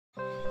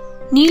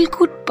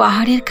নীলকুট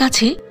পাহাড়ের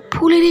কাছে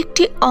ফুলের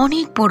একটি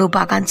অনেক বড়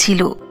বাগান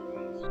ছিল,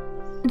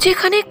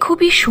 যেখানে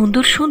খুবই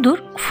সুন্দর সুন্দর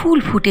ফুল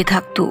ফুটে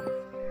থাকত।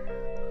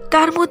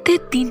 তার মধ্যে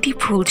 3টি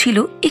ফুল ছিল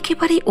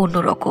একেবারে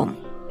অন্যরকম।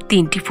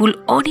 3টি ফুল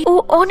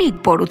অনেক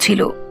বড়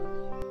ছিল।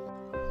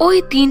 ওই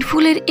 3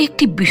 ফুলের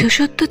একটি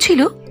বিশেষত্ব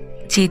ছিল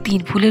যে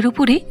 3 ফুলের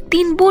উপরে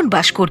 3 বোন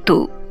বাস করত,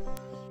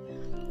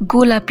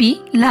 গোলাপি,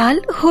 লাল,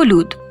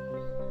 হলুদ।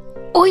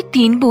 ওই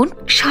 3 বোন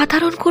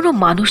সাধারণ কোনো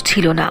মানুষ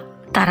ছিল না,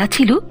 তারা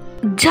ছিল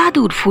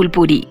জাদুর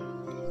ফুলপরি।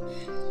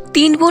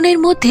 3 বোনের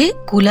মধ্যে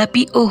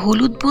গোলাপি ও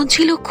হলুদ বোন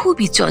ছিল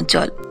খুবই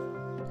চঞ্চল,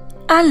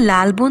 আর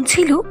লাল বোন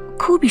ছিল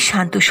খুবই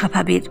শান্ত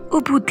স্বভাবের ও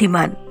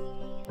বুদ্ধিমান।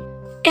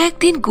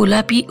 একদিন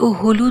গোলাপি ও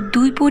হলুদ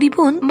 2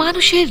 পরিবোন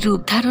মানুষের রূপ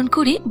ধারণ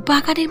করে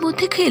বাগানের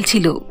মধ্যে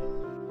খেলছিল।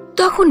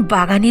 তখন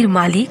বাগানের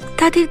মালিক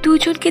তাদের 2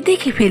 জনকে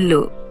দেখে ফেলল।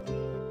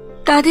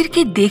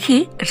 তাদেরকে দেখে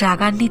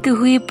রাগান্বিত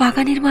হয়ে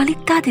বাগানের মালিক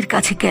তাদের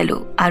কাছে গেল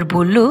আর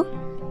বলল,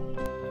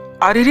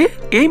 আরে রে,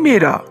 এই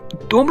মেয়েরা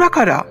তোমরা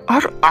কারা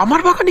আর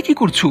আমার বাগানে কি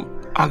করছো?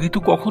 আগে তো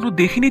কখনো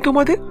দেখিনি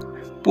তোমাদের,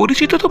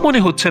 পরিচিত তো মনে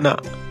হচ্ছে না।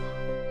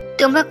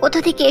 তোমরা কোথা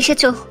থেকে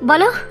এসেছো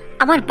বলো?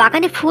 আমার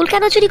বাগানে ফুল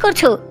কেন চুরি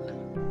করছো?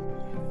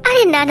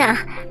 আরে না না,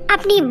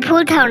 আপনি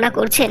ভুল ধারণা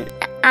করছেন।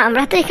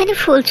 আমরা তো এখানে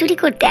ফুল চুরি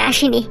করতে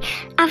আসিনি,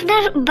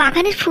 আপনার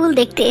বাগানের ফুল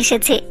দেখতে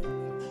এসেছে।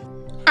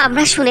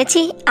 আমরা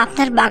শুনেছি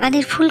আপনার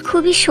বাগানের ফুল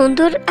খুবই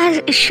সুন্দর আর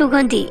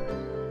সুগন্ধি,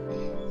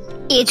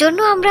 এজন্য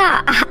আমরা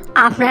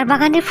আপনার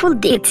বাগানের ফুল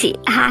দেখছি,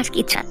 আর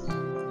কিছু।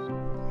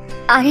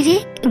 আরে রে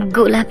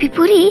গোলাপি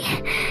পরি,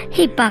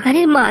 এই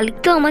বাগানের মালিক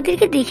তো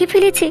আমাদেরকে দেখে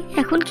ফেলেছে,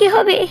 এখন কি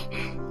হবে?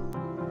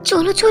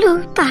 চলো চলো,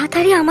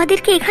 তাড়াতাড়ি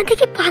আমাদেরকে এখান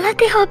থেকে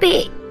পালাতে হবে।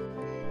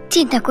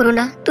 চিন্তা করো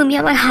না, তুমি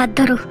আমার হাত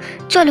ধরো,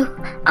 চলো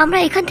আমরা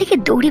এখান থেকে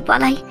দৌড়ে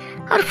পালাই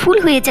আর ফুল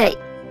হয়ে যাই।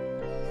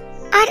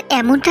 আর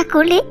এমনটা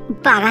করলে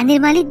বাগানের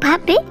মালিক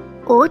ভাববে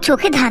ও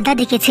চোখে ধাঁধা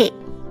দেখেছে।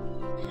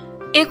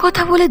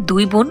 একথা বলে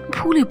 2 বোন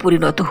ফুলে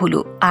পরিণত হলো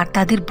আর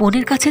তাদের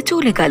বোনের কাছে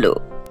চলে গেল।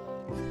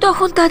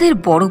 তখন তাদের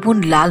বড় বোন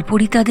লাল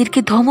পরি তাদেরকে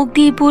ধমক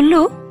দিয়ে বলল,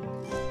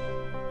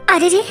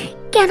 আরে রে,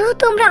 কেন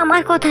তোমরা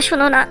আমার কথা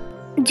শোনো না?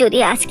 যদি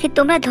আজকে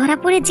তোমরা ধরা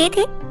পড়ে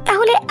যেতে,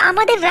 তাহলে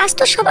আমাদের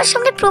রাষ্ট্র সবার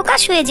সামনে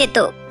প্রকাশ হয়ে যেত,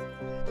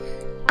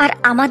 আর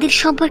আমাদের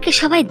সম্পর্কে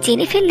সবাই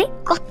জেনে ফেললে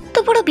কত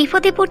বড়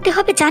বিপদে পড়তে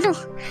হবে জানো?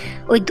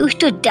 ওই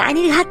দুষ্ট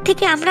ডাইনির হাত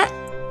থেকে আমরা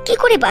কি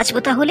করে বাঁচবো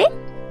তাহলে?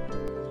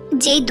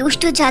 যেই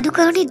দুষ্ট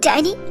জাদুকরণীর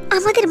ডাইনি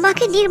আমাদের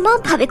মাকে নির্মম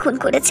ভাবে খুন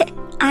করেছে,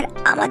 আর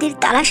আমাদের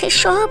তালাশে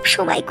সব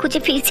সময়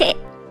খুঁজে ফিরছে।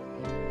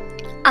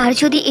 আর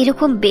যদি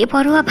এরকম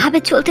বেপরোয়া ভাবে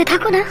চলতে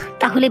থাকো না,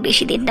 তাহলে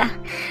বেশি দিন না,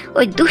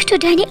 ওই দুষ্ট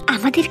ডাইনি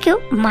আমাদেরকেও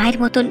মায়ের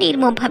মতো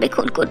নির্মম ভাবে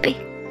খুন করবে।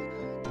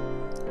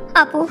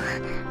 আপু,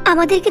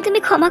 আমাদেরকে তুমি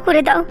ক্ষমা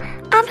করে দাও,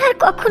 আমরা আর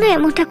কখনো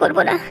এমনটা করব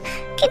না।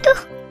 কিন্তু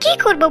কি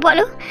করব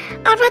বলো?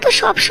 আমরা তো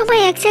সব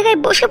সময় এক জায়গায়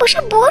বসে বসে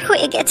বোর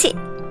হয়ে গেছি।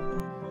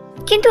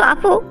 কিন্তু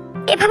আপু,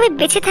 এভাবে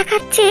বেঁচে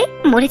থাকার চেয়ে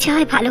মরে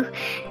যাওয়াই ভালো।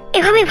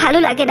 এভাবে ভালো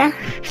লাগে না।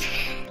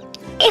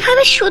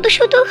 এভাবে শুধু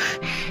শুধু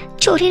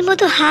চোরের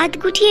মতো হাত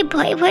গুটিয়ে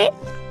ভয়ে ভয়ে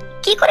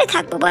কি করে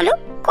থাকবো বলো?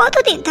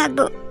 কতদিন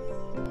থাকবো?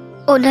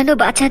 অন্যান্য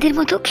বাচ্চাদের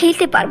মতো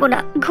খেলতে পারবো না,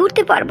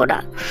 ঘুরতে পারবো না,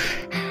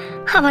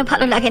 আমার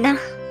ভালো লাগে না।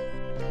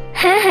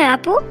 হ্যাঁ হ্যাঁ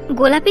আপু,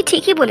 গোলাপি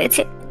ঠিকই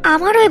বলেছে,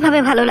 আমারও এভাবে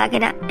ভালো লাগে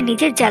না।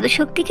 নিজের জাদু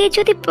শক্তিকে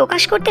যদি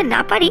প্রকাশ করতে না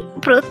পারি,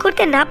 প্রয়োগ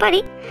করতে না পারি,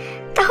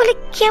 তাহলে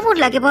কেমন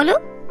লাগে বলো?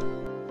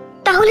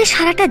 তাহলে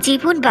সারাটা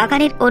জীবন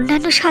বাগানের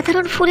অন্যান্য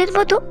সাধারণ ফুলের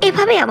মতো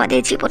এভাবে আমাদের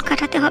জীবন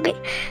কাটাতে হবে।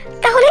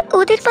 তাহলে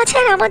ওদের মাঝে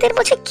আর আমাদের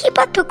মাঝে কি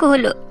পার্থক্য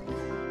হলো?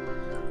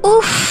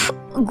 উফ,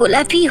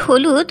 গোলাপি,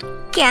 হলুদ,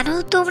 কেন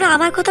তোমরা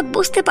আমার কথা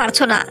বুঝতে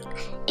পারছো না?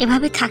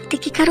 এভাবে থাকতে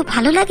কি কারো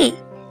ভালো লাগে?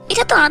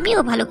 এটা তো আমিও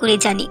ভালো করে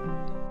জানি।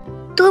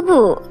 তবু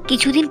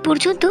কিছুদিন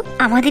পর্যন্ত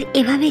আমাদের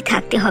এভাবেই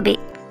থাকতে হবে,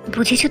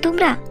 বুঝেছো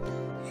তোমরা?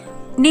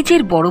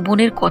 নিজের বড়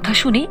বোনের কথা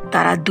শুনে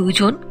তারা 2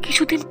 জন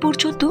কিছুদিন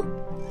পর্যন্ত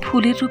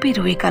ফুলের রূপে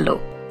রয়ে গেল।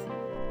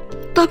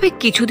 তবে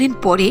কিছুদিন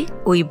পরে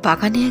ওই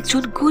বাগানে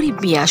একজন গরিব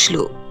মেয়ে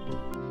আসলো।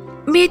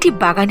 মেয়েটি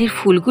বাগানের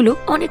ফুলগুলো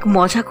অনেক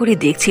মজা করে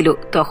দেখছিল।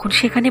 তখন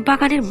সেখানে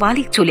বাগানের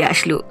মালিক চলে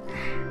আসলো।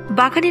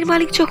 বাগানের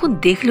মালিক যখন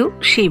দেখলো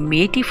সেই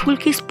মেয়েটি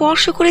ফুলকে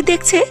স্পর্শ করে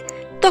দেখছে,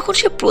 তখন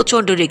সে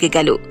প্রচন্ড রেগে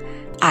গেল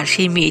আর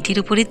সেই মেয়েটির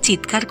উপরে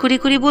চিৎকার করে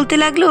করে বলতে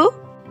লাগলো,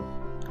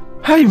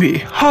 হাই মেয়ে,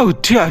 হাউ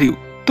ডেয়ার ইউ!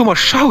 তোমার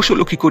সাহস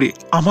হলো কি করে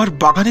আমার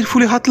বাগানের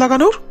ফুলে হাত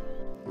লাগানোর?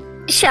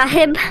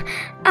 সাহেব,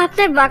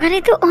 আপনার বাগানে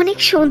তো অনেক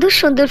সুন্দর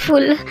সুন্দর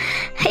ফুল,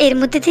 এর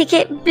মধ্যে থেকে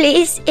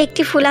প্লিজ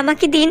একটি ফুল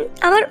আমাকে দিন,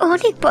 আমার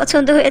অনেক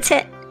পছন্দ হয়েছে।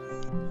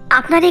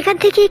 আপনার এখান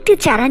থেকে একটি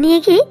চারা নিয়ে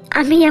গিয়ে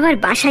আমি আমার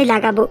বাসায়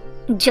লাগাবো।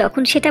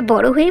 যখন সেটা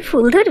বড় হয়ে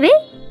ফুল ধরবে,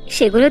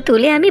 সেগুলো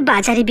তুলে আমি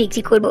বাজারে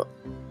বিক্রি করব,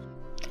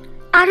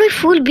 আর ওই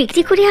ফুল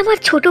বিক্রি করে আমার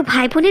ছোট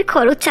ভাই বোনের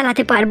খরচ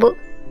চালাতে পারবো।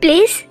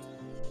 প্লিজ।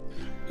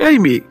 এই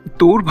মেয়ে,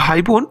 তোর ভাই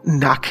বোন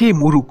না খেয়ে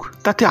মরুক,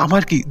 তাতে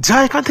আমার কি, যা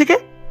এখান থেকে।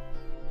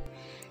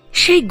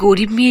 সেই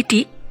গরিব মেয়েটি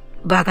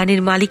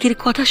বাগানের মালিকের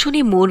কথা শুনে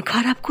মন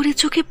খারাপ করে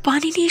চোখে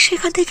পানি নিয়ে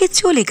সেখান থেকে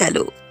চলে গেল।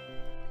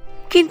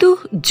 কিন্তু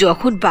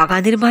যখন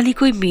বাগানের মালিক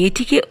ওই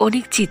মেয়েটিকে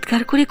অনেক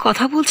চিৎকার করে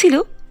কথা বলছিল,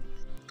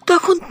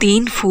 তখন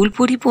 3 ফুল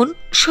পরিবন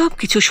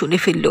সবকিছু শুনে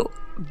ফেলল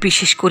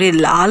বিশেষ করে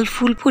লাল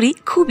ফুলপরি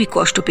খুবই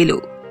কষ্ট পেল,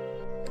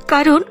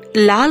 কারণ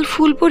লাল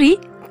ফুলপরি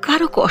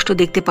কারো কষ্ট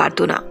দেখতে পারত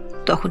না।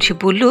 তখন সে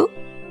বলল,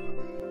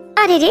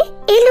 আরে রে,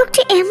 এই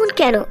লোকটি এমন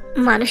কেন?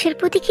 মানুষের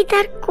প্রতি কি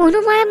তার কোনো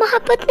মায়া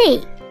মহাব্বত নেই?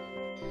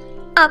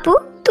 আপু,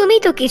 তুমি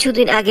তো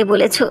কিছুদিন আগে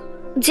বলেছো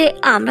যে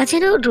আমরা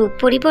যেন রূপ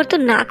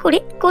পরিবর্তন না করে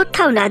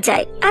কোথাও না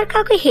যাই আর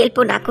কাউকে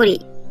হেল্পও না করি,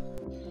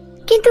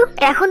 কিন্তু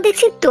এখন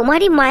দেখছি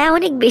তোমারই মায়া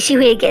অনেক বেশি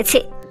হয়ে গেছে।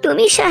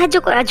 তুমি সাহায্য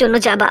করার জন্য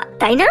যাবা,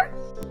 তাই না?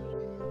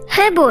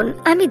 হ্যাঁ বোন,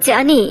 আমি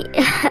জানি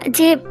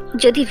যে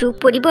যদি রূপ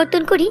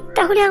পরিবর্তন করি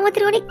তাহলে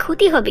আমাদের অনেক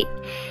ক্ষতি হবে।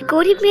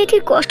 গরিব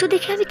মেয়েটির কষ্ট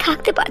দেখে আমি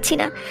থাকতে পারছি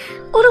না,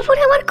 ওর উপরে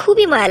আমার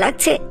খুবই মায়া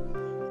লাগছে।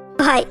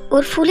 ভাই,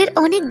 ওর ফুলের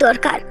অনেক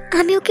দরকার,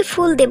 আমি ওকে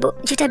ফুল দেব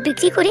যেটা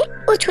বিক্রি করে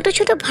ও ছোট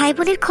ছোট ভাই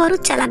বোনের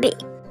খরচ চালাবে।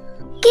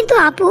 কিন্তু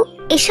আপু,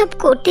 এসব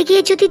করতে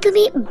গিয়ে যদি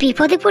তুমি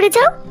বিপদে পড়ে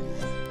যাও?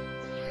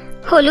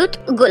 হলুদ,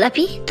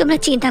 গোলাপি, তোমরা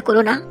চিন্তা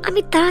করো না, আমি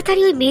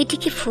তাড়াতাড়ি ওই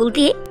মেয়েটিকে ফুল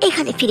দিয়ে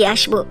এখানে ফিরে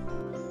আসবো।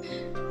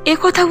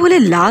 একথা বলে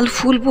লাল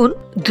ফুল বোন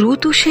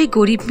দ্রুত সেই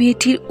গরিব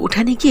মেয়েটির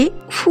উঠানে গিয়ে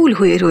ফুল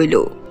হয়ে রইল।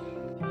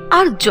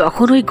 আর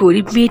যখন ওই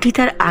গরিব মেয়েটি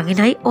তার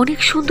আঙিনায় অনেক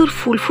সুন্দর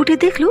ফুল ফুটে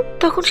দেখলো,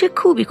 তখন সে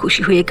খুবই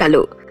খুশি হয়ে গেল।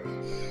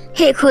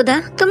 হে খোদা,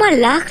 তোমার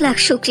লাখ লাখ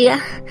শুকরিয়া,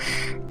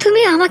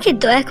 তুমি আমাকে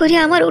দয়া করে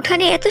আমার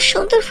উঠানে এত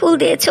সুন্দর ফুল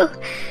দিয়েছো।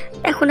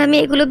 এখন আমি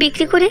এগুলো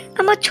বিক্রি করে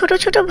আমার ছোট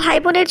ছোট ভাই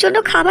বোনের জন্য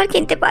খাবার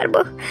কিনতে পারবো,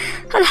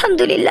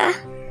 আলহামদুলিল্লাহ।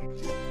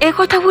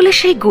 একথা বলে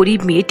সেই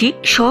গরিব মেয়েটি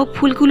সব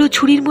ফুলগুলো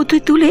ঝুড়ির মধ্যে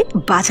তুলে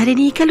বাজারে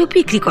নিয়ে গেল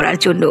বিক্রি করার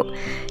জন্য।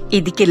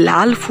 এদিকে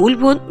লাল ফুল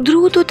বোন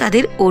দ্রুত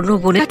তাদের অন্য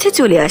বোনের কাছে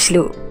চলে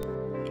আসলো।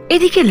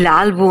 এদিকে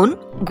লাল বোন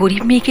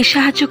গরিব মেয়েকে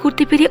সাহায্য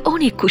করতে পেরে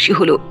অনেক খুশি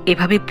হলো।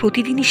 এভাবে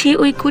প্রতিদিনই সে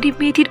ওই গরিব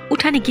মেয়েটির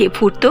উঠানে গিয়ে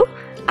ফুটতো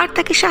আর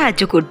তাকে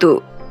সাহায্য করত।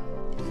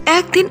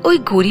 একদিন ওই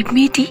গরিব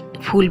মেয়েটি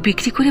ফুল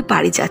বিক্রি করে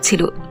বাড়ি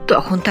যাচ্ছিল,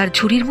 তখন তার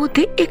ঝুড়ির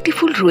মধ্যে একটি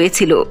ফুল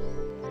রয়েছিল,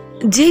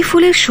 যেই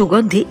ফুলের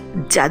সুগন্ধে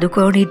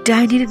জাদুকরণীর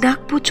ডাইনির নাক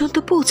পর্যন্ত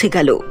পৌঁছে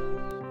গেল।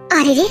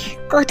 আরে রে,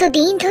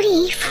 কতদিন ধরে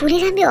এই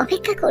ফুলের আমি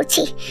অপেক্ষা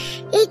করছি।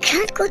 এই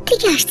ঘ্রাণ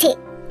কোত্থেকে আসছে?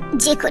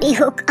 যে করে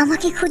হোক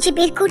আমাকে খুঁজে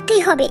বের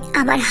করতেই হবে,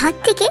 আমার হাত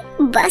থেকে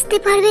বাঁচতে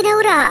পারবে না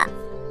ওরা।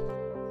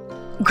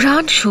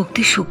 ঘ্রাণ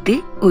শুকতে শুকতে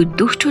ওই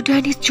দুষ্ট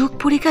ডাইনির চোখ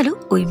পড়ে গেল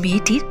ওই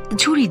মেয়েটির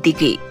ঝুড়ির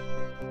দিকে।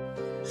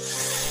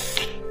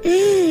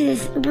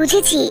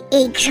 বুঝেছি,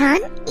 এই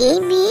ঘ্রাণ এই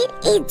মেয়ের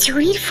এই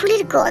ঝুড়ির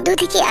ফুলের গন্ধ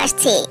থেকে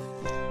আসছে।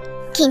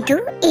 কিন্তু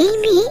এই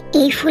মেয়ে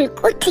এই ফুল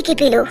কোত্থেকে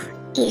পেল?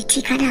 এর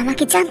ঠিকানা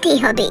আমাকে জানতেই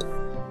হবে।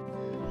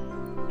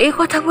 এই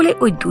কথা বলে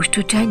ওই দুষ্ট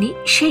ডাইনি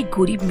সেই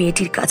গরিব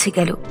মেয়েটির কাছে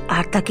গেল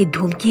আর তাকে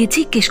ধমকিয়ে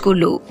জিজ্ঞেস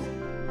করলো,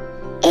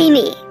 এই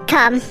মেয়ে,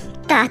 থাম,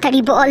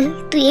 তাড়াতাড়ি বল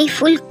তুই এই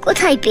ফুল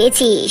কোথায়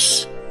পেয়েছিস।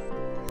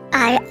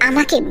 আর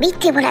আমাকে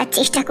মিথ্যে বলার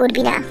চেষ্টা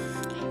করবি না,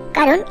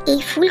 কারণ এই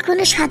ফুল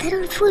কোনো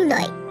সাধারণ ফুল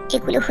নয়,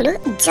 এগুলো হলো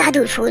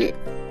জাদুর ফুল,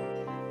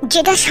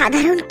 যেটা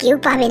সাধারণ কেউ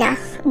পাবে না।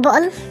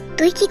 বল,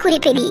 তুই কি করে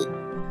পেলি?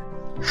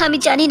 আমি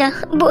জানি না,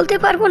 বলতে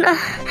পারবো না,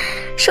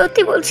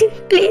 সত্যি বলছি,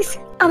 প্লিজ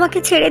আমাকে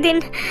ছেড়ে দিন।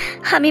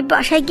 আমি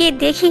বাসায় গিয়ে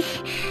দেখি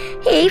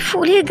এই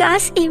ফুলের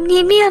গাছ এমনি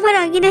এমনি আমার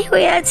আঙিনায়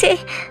হয়ে আছে।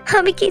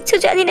 আমি কিচ্ছু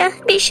জানি না,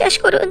 বিশ্বাস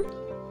করুন।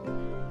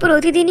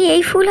 প্রতিদিনই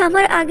এই ফুল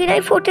আমার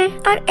আঙিনায় ফোটে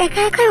আর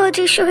একা একাই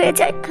অদৃশ্য হয়ে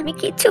যায়, আমি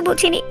কিচ্ছু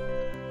বুঝিনি।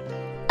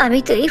 আমি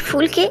তো এই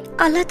ফুলকে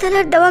আল্লাহ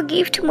তাআলার দেওয়া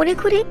গিফট মনে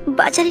করে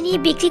বাজারে নিয়ে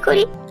বিক্রি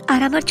করি আর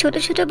আমার ছোট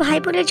ছোট ভাই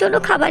বোনের জন্য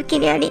খাবার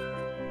কিনে আনি।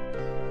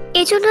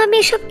 এজন্য আমি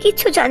এসব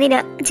কিচ্ছু জানি না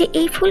যে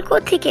এই ফুল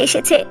কোত্থেকে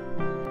এসেছে।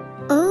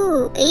 ও,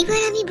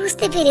 এইবার আমি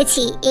বুঝতে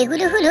পেরেছি,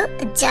 এগুলো হলো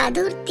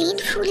জাদুর 3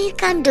 ফুলের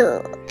কাণ্ড।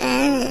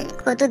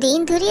 কতদিন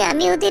ধরে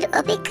আমি ওদের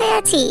অপেক্ষায়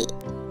আছি।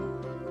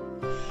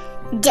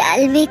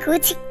 জাল মে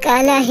কুছ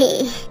কালা হে,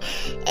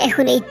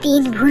 এখন এই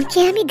 3 বোনকে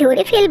আমি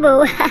ধরে ফেলবো।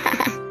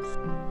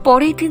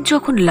 পরের দিন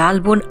যখন লাল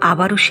বোন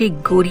আবারও সেই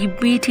গরিব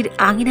মেয়েটির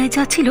আঙিনায়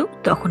যাচ্ছিল,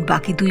 তখন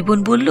বাকি 2 বোন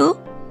বলল,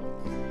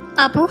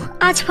 আপু,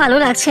 আজ ভালো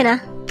লাগছে না,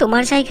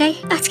 তোমার জায়গায়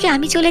আজকে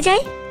আমি চলে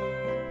যাই।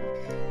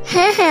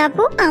 হ্যাঁ হ্যাঁ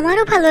আপু,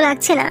 আমারও ভালো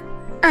লাগছে না,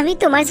 আমি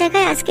তোমার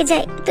জায়গায় আজকে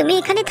যাই, তুমি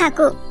এখানে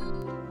থাকো।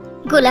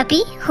 গোলাপি,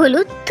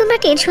 হলুদ, তোমরা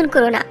টেনশন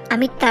করো না,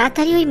 আমি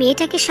তাড়াতাড়ি ওই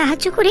মেয়েটাকে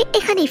সাহায্য করে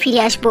এখানেই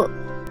ফিরে আসব।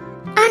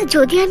 আর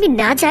যদি আমি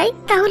না যাই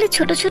তাহলে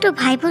ছোট ছোট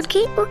ভাই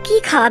বোনকে ও কি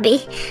খাওয়াবে?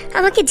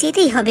 আমাকে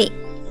যেতেই হবে।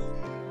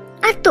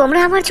 আর তোমরা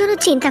আমার জন্য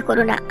চিন্তা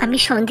করো না, আমি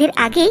সন্ধ্যের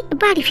আগেই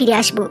বাড়ি ফিরে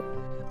আসব।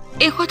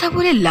 একথা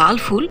বলে লাল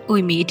ফুল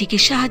ওই মেয়েটিকে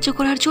সাহায্য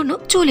করার জন্য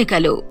চলে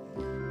গেল।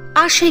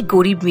 আর সেই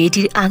গরিব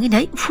মেয়েটির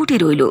আঙিনায় ফুটে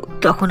রইল।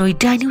 তখন ওই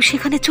ডাইনিও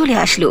সেখানে চলে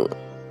আসলো।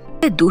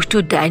 দুষ্ট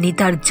ডাইনি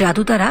তার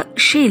জাদু দ্বারা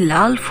সেই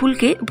লাল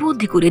ফুলকে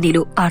বন্দি করে নিল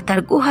আর তার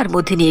গুহার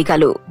মধ্যে নিয়ে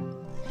গেল।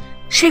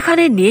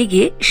 সেখানে নিয়ে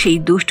গিয়ে সেই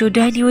দুষ্ট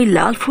ডাইনি ওই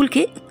লাল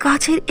ফুলকে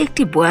কাচের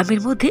একটি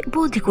বয়ামের মধ্যে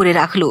বন্দি করে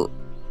রাখলো।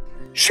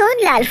 শোন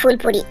লাল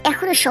ফুলপুরি,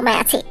 এখনো সময়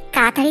আছে,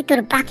 তাড়াতাড়ি তোর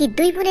বাকি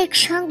 2 বোনের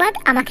সংবাদ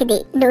আমাকে দে,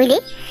 নইলে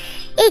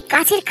এই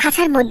কাচের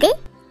খাঁচার মধ্যে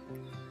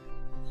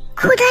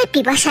ক্ষুধায়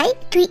পিপাসায়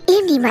তুই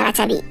এমনি মারা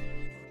যাবি।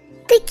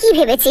 তুই কি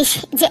ভেবেছিস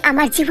যে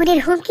আমার জীবনের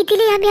হুমকি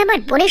দিলে আমি আমার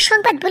বোনের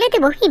সংবাদ বলে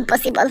দেবো?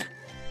 ইম্পসিবল।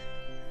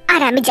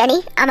 আর আমি জানি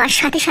আমার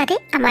সাথে সাথে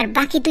আমার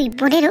বাকি 2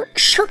 বোনেরও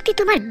শক্তি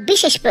তোমার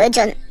বিশেষ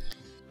প্রয়োজন।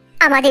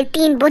 আমাদের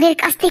 3 বোনের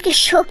কাছ থেকে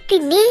শক্তি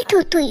নিয়ে তো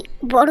তুই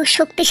বড়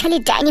শক্তিশালী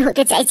ডাইনি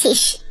হতে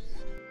চাইছিস।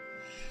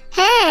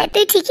 হ্যাঁ,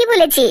 তুই ঠিকই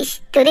বলেছিস।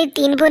 তোদের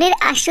 3 বোনের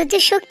আশ্চর্য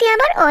শক্তি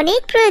আমার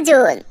অনেক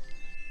প্রয়োজন।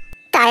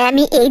 তাই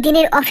আমি এই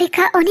দিনের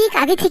অপেক্ষা অনেক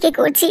আগে থেকে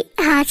করছি।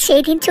 আজ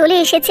সেই দিন চলে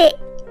এসেছে।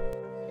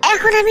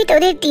 এখন আমি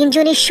তোদের 3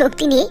 জনের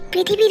শক্তি নিয়ে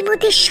পৃথিবীর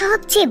মধ্যে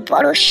সবচেয়ে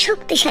বড়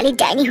শক্তিশালী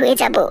ডাইনি হয়ে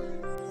যাব।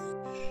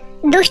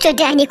 দুষ্ট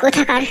ডাইনি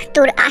কোথাকার,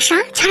 তোর আশা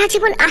সারা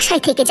জীবন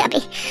আশায় থেকে যাবে।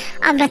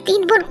 আমরা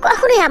 3 বোন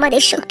কখনোই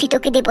আমাদের শক্তি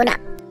তোকে দেব না।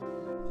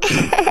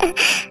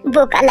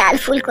 বোকা লাল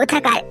ফুল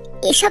কোথাকার,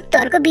 এসব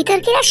তর্ক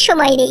বিতর্কের আর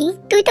সময় নেই।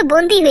 তুই তো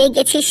বন্দী হয়ে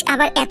গেছিস,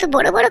 আবার এত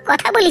বড় বড়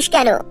কথা বলিস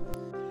কেন?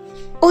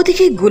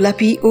 ওদিকে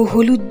গোলাপি ও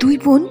হলুদ 2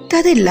 বোন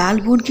তাদের লাল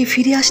বোনকে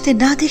ফিরে আসতে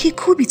না দেখে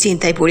খুবই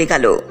চিন্তায় পড়ে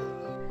গেল।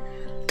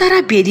 তারা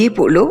বেরিয়ে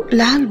পড়ল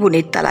লাল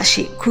বোনের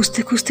তালাশে। খুঁজতে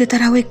খুঁজতে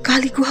তারা ওই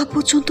কালী গুহা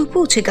পর্যন্ত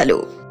পৌঁছে গেল।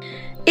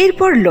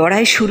 এরপর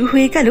লড়াই শুরু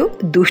হয়ে গেল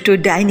দুষ্ট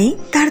ডাইনি,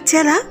 তার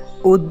চেলা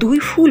ও 2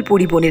 ফুল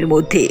পরিবনের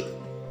মধ্যে।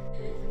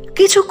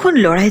 কিছুক্ষণ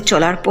লড়াই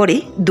চলার পরে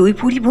 2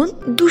 পরিবন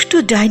দুষ্ট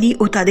ডাইনি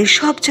ও তাদের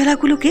সব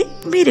চেলাগুলোকে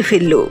মেরে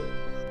ফেলল।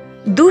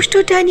 দুষ্ট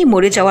ডাইনি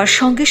মরে যাওয়ার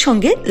সঙ্গে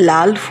সঙ্গে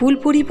লাল ফুল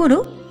পরিবনও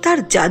তার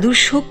জাদুর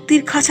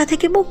শক্তির খাঁচা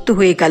থেকে মুক্ত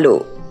হয়ে গেল।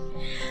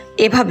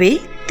 এভাবে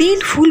 3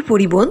 ফুল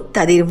পরিবন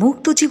তাদের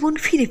মুক্ত জীবন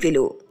ফিরে পেল।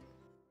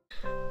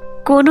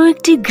 কোনো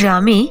একটি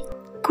গ্রামে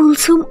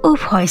কুলসুম ও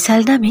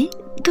ফয়সাল নামে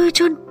 2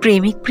 জন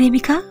প্রেমিক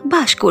প্রেমিকা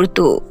বাস করত।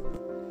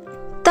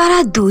 তারা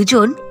 2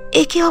 জন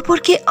একে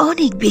অপরকে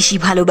অনেক বেশি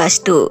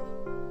ভালোবাসত।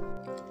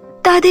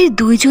 তাদের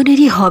 2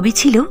 জনেরই হবি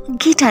ছিল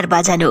গিটার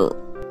বাজানো।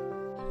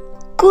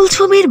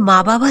 কুলসুমের মা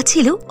বাবা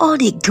ছিল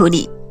অনেক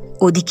ধনী,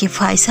 ওদিকে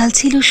ফয়সাল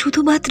ছিল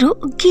শুধুমাত্র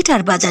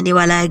গিটার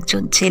বাজানেওয়ালা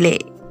একজন ছেলে।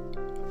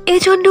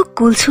 এজন্য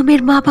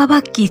কুলসুমের মা বাবা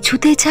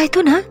কিছুতেই চাইতো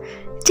না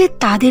যে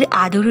তাদের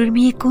আদরের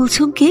মেয়ে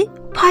কুলসুমকে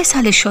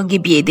ফয়সালের সঙ্গে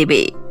বিয়ে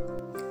দেবে।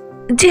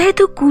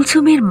 যেহেতু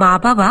কুলসুমের মা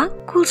বাবা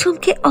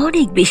কুলসুমকে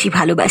অনেক বেশি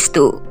ভালোবাসত,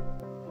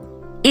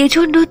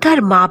 এজন্য তার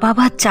মা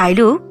বাবা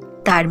চাইল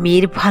তার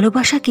মেয়ের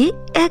ভালোবাসাকে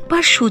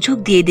একবার সুযোগ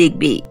দিয়ে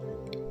দেখবে।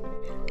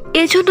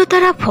 এজন্য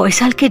তারা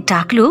ফয়সালকে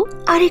ডাকলো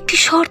আর একটি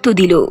শর্ত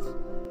দিল।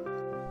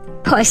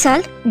 ফয়সাল,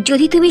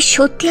 যদি তুমি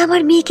সত্যি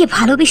আমার মেয়েকে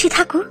ভালোবেসে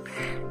থাকো,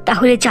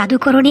 তাহলে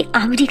জাদুকরণী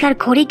আমেরিকার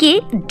ঘরে গিয়ে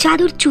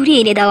জাদুর চুড়ি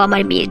এনে দাও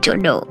আমার মেয়ের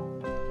জন্য।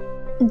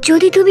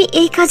 যদি তুমি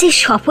এই কাজে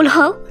সফল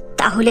হও,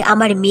 তাহলে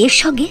আমার মেয়ের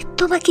সঙ্গে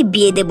তোমাকে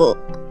বিয়ে দেব।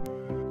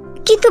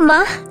 কিন্তু মা,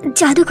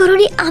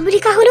 জাদুকরণী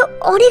আমেরিকা হলো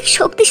অনেক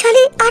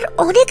শক্তিশালী আর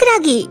অনেক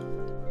রাগী।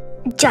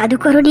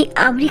 জাদুকরণী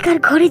আমেরিকার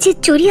ঘরে যে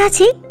চুড়ি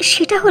আছে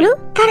সেটা হলো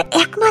তার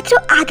একমাত্র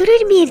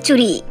আদরের মেয়ের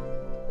চুড়ি।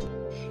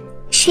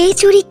 সেই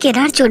চুড়ি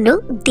কেনার জন্য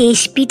দেশ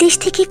বিদেশ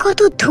থেকে কত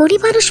ধনী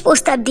মানুষ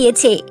প্রস্তাব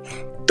দিয়েছে,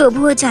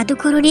 তবুও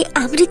জাদুকরণী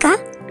আমেরিকা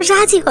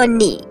রাজি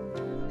হননি।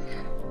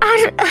 আর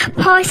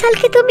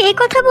ফয়সালকে তুমি এই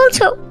কথা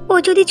বলছো, ও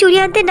যদি চুড়ি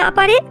আনতে না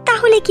পারে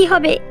তাহলে কি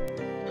হবে?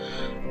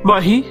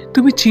 মাহি,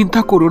 তুমি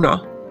চিন্তা করো না।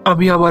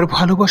 আমি আমার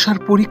ভালোবাসার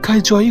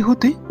পরীক্ষায় জয়ী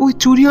হতে ওই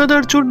চুরি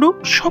আনার জন্য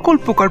সকল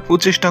প্রকার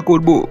প্রচেষ্টা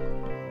করব।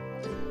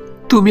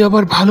 তুমি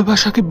আমার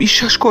ভালোবাসাকে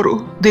বিশ্বাস করো,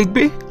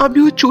 দেখবে আমি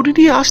ওই চুরি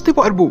নিয়ে আসতে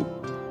পারবো।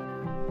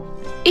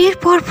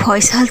 এরপর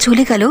ফয়সাল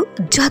চলে গেল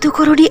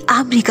জাদুকরণী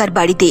আমেরিকার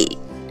বাড়িতে।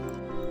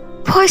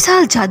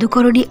 ফয়সাল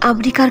জাদুকরণী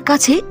আমেরিকার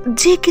কাছে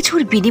যে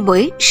কিছুর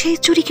বিনিময়ে সেই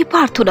চুরিকে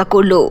প্রার্থনা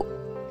করল,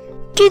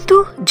 কিন্তু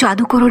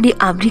জাদুকরণী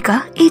আমেরিকা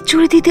এই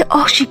চুরি দিতে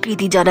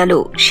অস্বীকৃতি জানালো।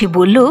 সে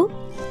বলল,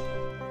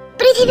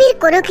 পৃথিবীর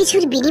কোনো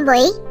কিছুর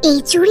বিনিময়ে এই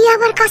চুড়ি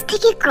আমার কাছ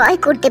থেকে ক্রয়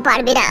করতে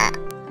পারবে না।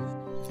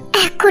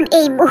 এখন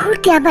এই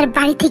মুহূর্তে আমার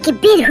বাড়ি থেকে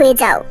বের হয়ে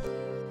যাও।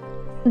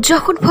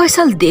 যখন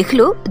ফয়সাল দেখল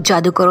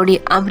জাদুকরণী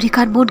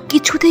আমেরিকার মন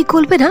কিছুতেই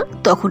গলবে না,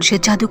 তখন সে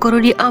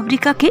জাদুকরণী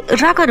আমেরিকাকে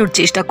রাগানোর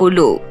চেষ্টা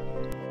করলো।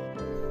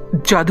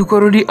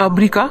 জাদুকরণী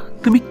আমেরিকা,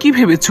 তুমি কি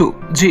ভেবেছো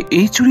যে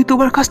এই চুরি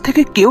তোমার কাছ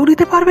থেকে কেউ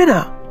নিতে পারবে না?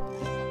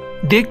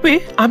 দেখবে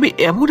আমি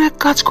এমন এক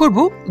কাজ করব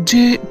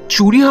যে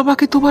চুরি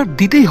আমাকে তোমার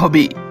দিতেই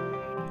হবে।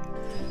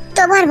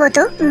 তোমার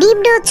মতো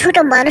নিম্ন ছোট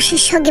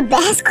মানুষের সঙ্গে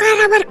বহস করার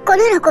আমার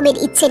কোনো রকমের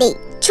ইচ্ছে নেই।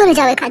 চলে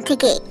যাও এখান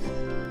থেকে।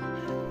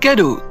 কেন,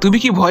 তুমি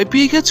কি ভয়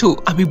পেয়ে গেছো?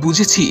 আমি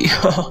বুঝেছি।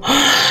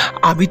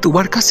 আমি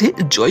তোমার কাছে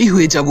জয়ী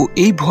হয়ে যাব,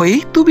 এই ভয়ে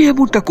তুমি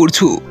এমনটা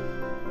করছো।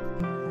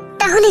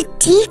 তাহলে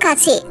ঠিক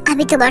আছে,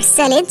 আমি তোমার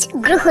চ্যালেঞ্জ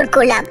গ্রহণ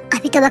করলাম।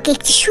 আমি তোমাকে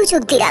একটি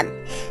সুযোগ দিলাম।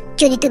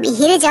 যদি তুমি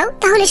হেরে যাও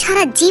তাহলে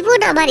সারা জীবন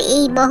আমার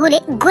এই মহলে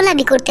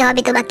গোলামি করতে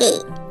হবে তোমাকে।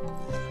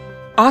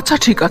 আচ্ছা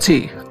ঠিক আছে,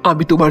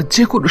 আমি তোমার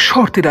যে কোনো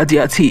শর্তে রাজি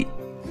আছি।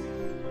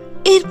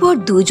 এরপর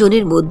 2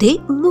 জনের মধ্যে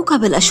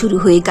মোকাবেলা শুরু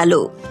হয়ে গেল।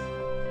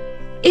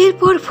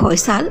 এরপর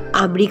ফয়সাল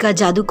আমেরিকা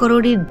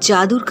জাদুকরণীর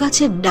জাদুর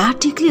কাছে না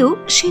টিকলেও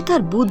সে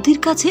তার বুদ্ধির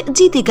কাছে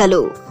জিতে গেল।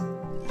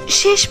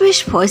 শেষমেশ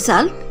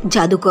ফয়সাল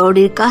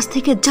জাদুকরণীর কাছ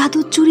থেকে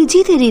জাদুর চুড়ি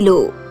জিতে নিল।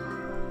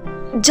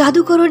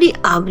 জাদুকরণী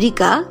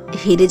আমেরিকা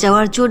হেরে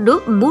যাওয়ার জন্য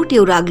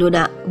মোটেও রাগল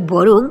না,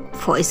 বরং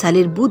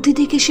ফয়সালের বুদ্ধি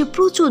দেখে সে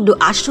প্রচন্ড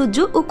আশ্চর্য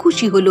ও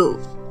খুশি হলো।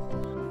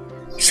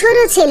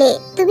 শোনো ছেলে,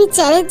 তুমি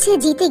চ্যালেঞ্জে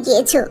জিতে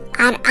গিয়েছো,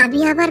 আর আমি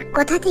আমার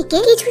কথা থেকে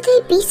কিছুতেই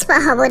পিছপা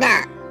হব না।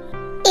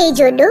 এই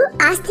জন্য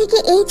আজ থেকে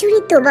এই চুড়ি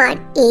তোমার।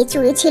 এই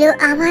চুড়ি ছিল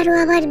আমার ও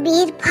আমার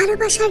মেয়ের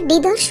ভালোবাসার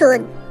নিদর্শন।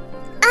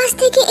 আজ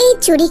থেকে এই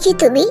চুড়িকে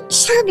তুমি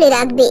সামলে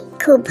রাখবে,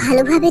 খুব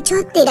ভালোভাবে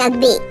যত্নে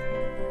রাখবে।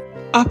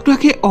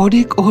 আপনাকে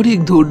অনেক অনেক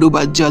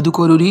ধন্যবাদ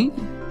জাদুকরণী।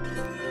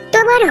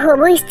 তোমার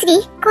হবু স্ত্রী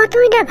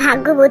কতই না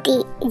ভাগ্যবতী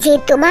যে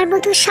তোমার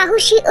মতো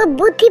সাহসী ও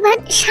বুদ্ধিমান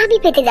স্বামী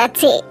পেতে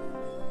যাচ্ছে।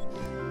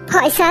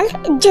 ফয়সাল,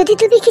 যদি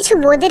তুমি কিছু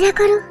মনে না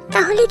করো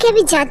তাহলে কি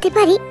আমি জানতে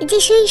পারি যে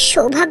সেই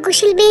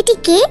সৌভাগ্যশীল মেয়েটি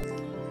কে?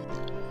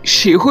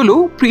 সে হলো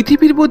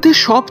পৃথিবীর মধ্যে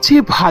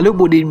সবচেয়ে ভালো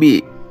মনের মেয়ে।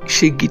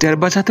 সে গিটার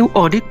বাজাতেও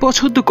অনেক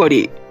পছন্দ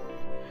করে।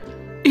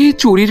 এই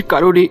চুরির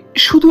কারণে,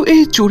 শুধু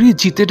এই চুরি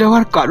জিতে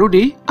নেওয়ার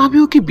কারণে আমি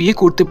ওকে বিয়ে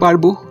করতে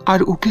পারবো আর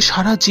ওকে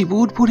সারা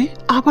জীবন ভরে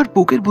আমার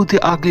বুকের মধ্যে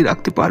আগলে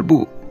রাখতে পারবো।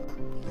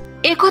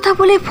 একথা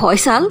বলে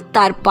ফয়সাল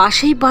তার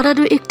পাশেই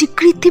বানানো একটি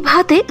কৃত্রিম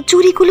হাতে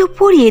চুড়িগুলো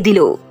পরিয়ে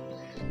দিল।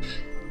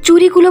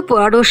 চুড়িগুলো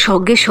পরানোর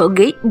সঙ্গে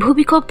সঙ্গেই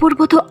ভূমিকম্পর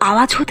মতো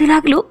আওয়াজ হতে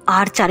লাগলো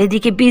আর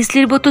চারিদিকে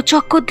বিজলির মতো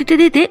চক্কর দিতে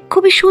দিতে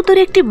খুবই সুন্দর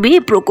একটি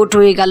মেয়ে প্রকট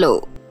হয়ে গেল।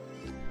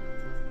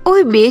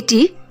 ওই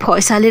মেয়েটি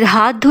ফয়সালের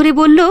হাত ধরে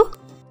বলল,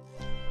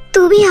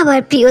 তুমি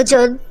আমার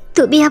প্রিয়জন,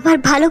 তুমি আমার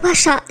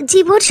ভালোবাসা,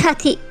 জীবন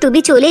সাথী, তুমি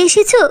চলে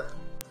এসেছো।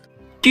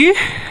 কি?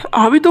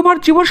 আমি তোমার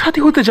জীবন সাথী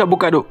হতে যাব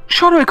কেন?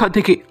 সরো এখান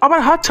থেকে, আমার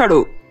হাত ছাড়ো।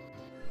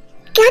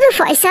 কেন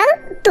ফয়সাল,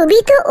 তুমি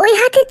তো ওই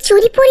হাতে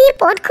চুড়ি পরিয়ে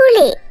পণ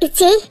করলে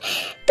যে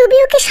তুমি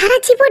ওকে সারা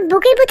জীবন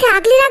বুকের মধ্যে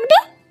আগলে রাখবে।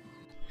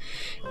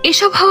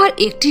 এসব হওয়ার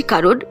একটি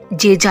কারণ,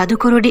 যে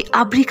জাদুকরণী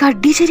আমেরিকার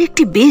নিজের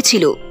একটি মেয়ে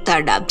ছিল,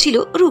 তার নাম ছিল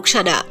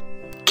রুকসানা।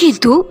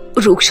 কিন্তু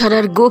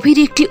রুকসানার গভীর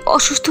একটি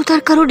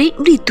অসুস্থতার কারণে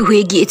মৃত্যু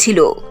হয়ে গিয়েছিল।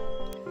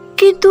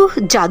 কিন্তু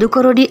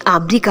জাদুকরণী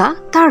আমেরিকা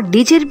তার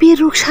নিজের মেয়ে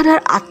রুকসানার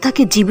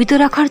আত্মাকে জীবিত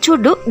রাখার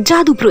জন্য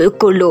জাদু প্রয়োগ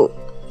করল।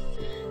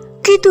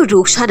 কিন্তু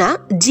রুকসানা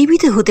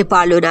জীবিত হতে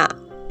পারল না।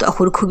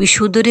 তখন খুবই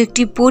সুন্দর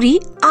একটি পরী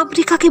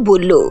আমেরিকাকে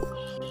বলল,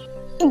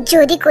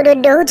 যদি কোনো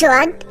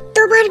নৌজওয়ান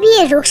তোমার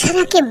মেয়ে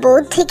রুকসানাকে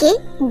বোন থেকে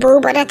বউ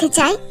বানাতে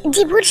চায়,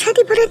 জীবন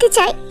সাথী বানাতে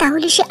চায়,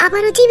 তাহলে সে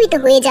আবারও জীবিত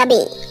হয়ে যাবে।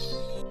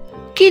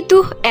 কিন্তু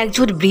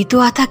একজন মৃত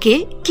আত্মাকে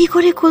কি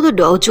করে কোনো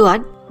নওজোয়ান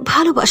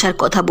ভালোবাসার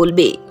কথা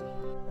বলবে?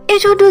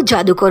 এজন্য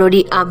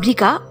জাদুকরণী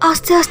আমেরিকা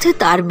আস্তে আস্তে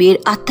তার মেয়ের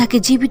আত্মাকে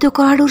জীবিত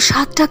করানোর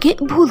স্বাদটাকে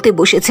ভুলতে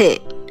বসেছে।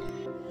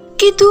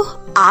 কিন্তু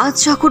আজ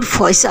যখন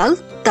ফয়সাল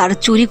তার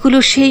চুড়িগুলো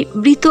সেই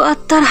মৃত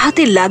আত্মার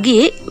হাতে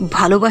লাগিয়ে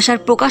ভালোবাসার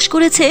প্রকাশ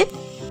করেছে,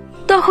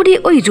 তখনই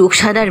ওই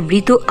রুকসানার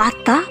মৃত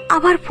আত্মা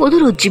আবার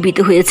পুনরুজ্জীবিত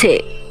হয়েছে।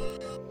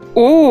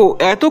 ও,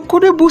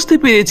 এতক্ষণে বুঝতে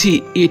পেরেছি,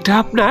 এটা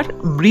আপনার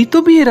মৃত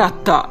মেয়ের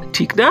আত্মা,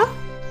 ঠিক না?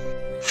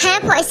 হ্যাঁ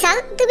ফয়সাল,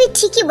 তুমি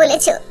ঠিকই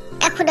বলেছো।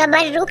 এখন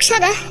আমার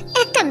রুকসানা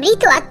একটা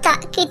মৃত আত্মা,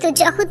 কিন্তু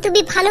যখন তুমি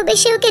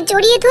ভালোবেসে ওকে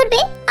জড়িয়ে ধরবে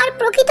আর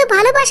প্রকৃত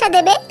ভালোবাসা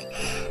দেবে,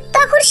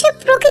 তখন সে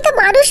প্রকৃত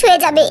মানুষ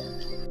হয়ে যাবে।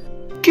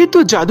 কিন্তু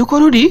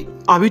জাদুকরণী,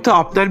 আমি তো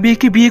আপনার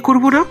মেয়েকে বিয়ে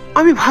করব না।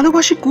 আমি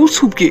ভালোবাসি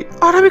কুলসুমকে,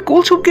 আর আমি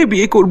কুলসুমকে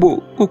বিয়ে করব।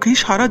 ওকে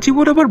সারা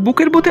জীবন আমার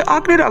বুকের মধ্যে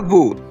আগলে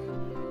রাখবো।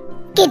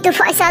 কিন্তু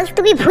ফয়সাল,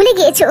 তুমি ভুলে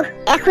গিয়েছো,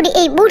 এখন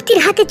এই মূর্তির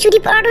হাতে চুড়ি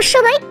পরানোর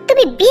সময়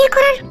তুমি বিয়ে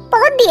করার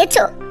পণ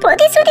দিয়েছো,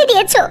 প্রতিশ্রুতি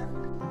দিয়েছো।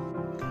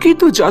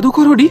 কিন্তু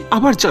জাদুকরণী,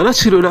 আমার জানা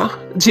ছিল না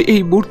যে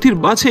এই মূর্তির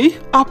মাঝেই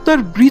আপনার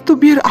মৃত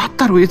বিয়ের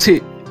আত্মা রয়েছে।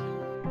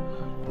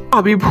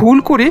 আমি ভুল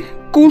করে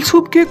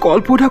কুলসুমকে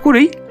কল্পনা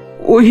করেই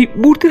ওই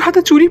মূর্তির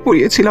হাতে চুড়ি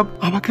পরিয়েছিলাম।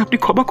 আমাকে আপনি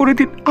ক্ষমা করে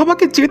দিন,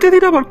 আমাকে যেতে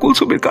দিন আমার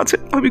কুলসুমের কাছে।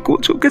 আমি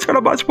কুলসুমকে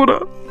ছাড়া বাঁচবো না।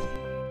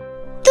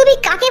 তুমি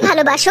কাকে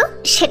ভালোবাসো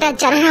সেটা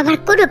জানার আমার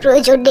কোনো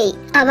প্রয়োজন নেই।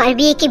 আমার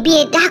বিয়েকে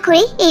বিয়ে না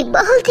করে এই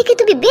মহল থেকে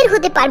তুমি বের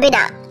হতে পারবে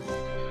না।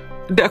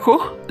 দেখো,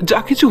 যা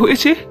কিছু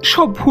হয়েছে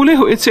সব ভুলে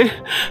হয়েছে।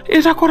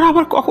 এটা করা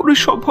আমার কখনোই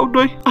সম্ভব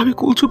নয়। আমি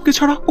কুলসুমকে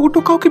ছাড়া অন্য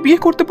কাউকে বিয়ে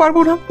করতে পারবো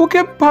না। ওকে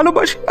আমি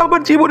ভালোবাসি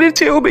আমার জীবনের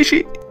চেয়েও বেশি।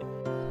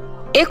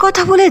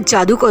 একথা বলে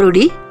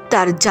জাদুকরণী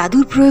তার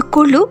জাদুর প্রয়োগ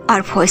করলো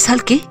আর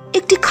ফয়সালকে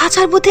একটি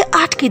খাঁচার মধ্যে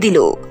আটকে দিল।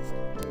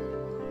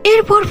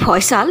 এরপর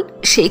ফয়সাল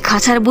সেই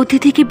খাঁচার মধ্যে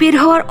থেকে বের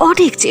হওয়ার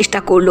অনেক চেষ্টা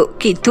করলো,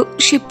 কিন্তু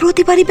সে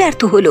প্রতিবারই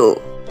ব্যর্থ হলো।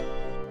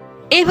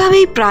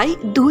 এভাবেই প্রায়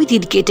 2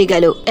 দিন কেটে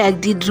গেল।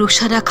 একদিন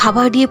রুকসানা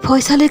খাবার নিয়ে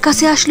ফয়সালের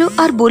কাছে আসলো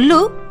আর বলল,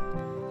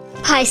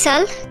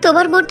 ফয়সাল,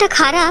 তোমার মনটা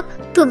খারাপ,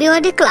 তুমি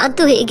অনেক ক্লান্ত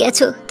হয়ে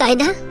গেছো, তাই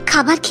না?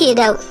 খাবার খেয়ে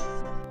নাও।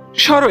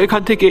 সরো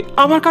এখান থেকে,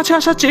 আমার কাছে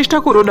আসার চেষ্টা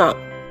করো না।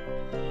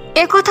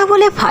 একথা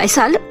বলে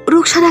ফয়সাল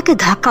রুকসানাকে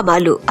ধাক্কা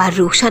মারলো আর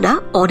রুকসানা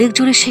অনেক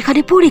জোরে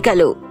সেখানে পড়ে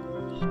গেল।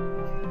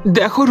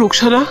 দেখো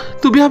রুকসানা,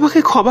 তুমি আমাকে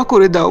ক্ষমা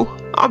করে দাও।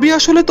 আমি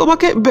আসলে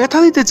তোমাকে ব্যথা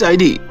দিতে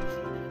চাইনি।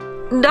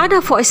 না না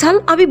ফয়সাল,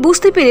 আমি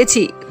বুঝতে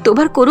পেরেছি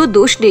তোমার কোনো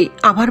দোষ নেই।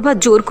 আমার মা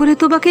জোর করে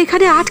তোমাকে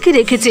এখানে আটকে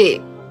রেখেছে।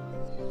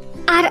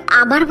 আর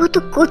আমার মতো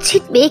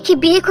কুৎসিত মেয়েকে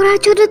বিয়ে করার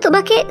জন্য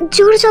তোমাকে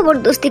জোর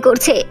জবরদস্তি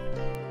করছে।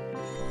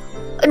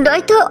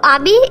 নয়তো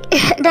আমি,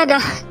 না না,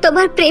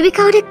 তোমার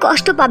প্রেমিকা অনেক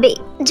কষ্ট পাবে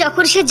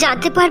যখন সে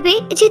জানতে পারবে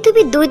যে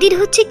তুমি 2 দিন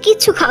হচ্ছে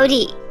কিচ্ছু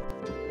খাওনি।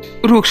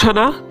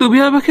 রুকসানা, তুমি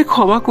আমাকে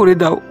ক্ষমা করে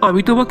দাও।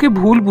 আমি তোমাকে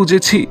ভুল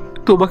বুঝেছি।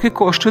 তোমাকে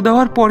কষ্ট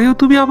দেওয়ার পরেও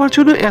তুমি আমার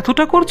জন্য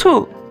এতটা করছো।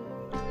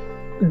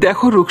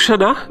 দেখো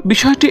রুকসানা,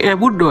 বিষয়টি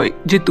এমন নয়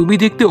যে তুমি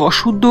দেখতে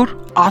অসুন্দর,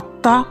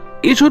 আত্মা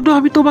এজন্য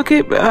আমি তোমাকে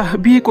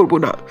বিয়ে করব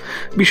না।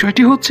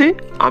 বিষয়টি হচ্ছে,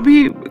 আমি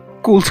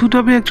কুলসুম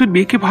নামে একজন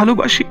মেয়েকে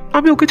ভালোবাসি।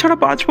 আমি ওকে ছাড়া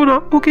বাঁচবো না,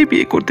 ওকে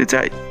বিয়ে করতে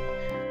চাই।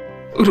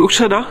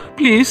 রুকসানা,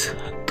 প্লিজ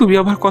তুমি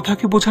আমার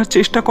কথাকে বোঝার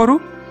চেষ্টা করো।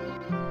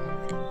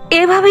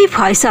 এভাবেই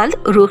ফয়সাল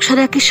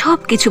রুকসানাকে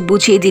সবকিছু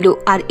বুঝিয়ে দিল,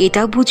 আর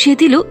এটাও বুঝিয়ে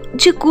দিল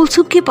যে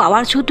কুলসুমকে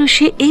পাওয়ার জন্য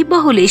সে এই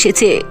মহলে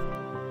এসেছে।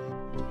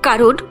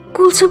 কারণ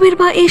কুলসুমের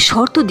মা এই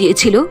শর্ত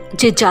দিয়েছিল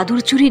যে জাদুর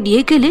চুড়ি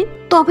নিয়ে গেলে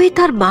তবে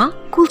তার মা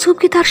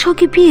কুলসুমকে তার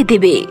সঙ্গে বিয়ে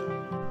দেবে।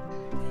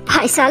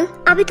 ফয়সাল,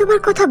 আমি তোমার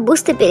কথা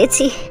বুঝতে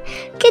পেরেছি,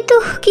 কিন্তু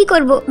কি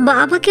করব, মা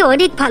আমাকে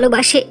অনেক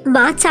ভালোবাসে।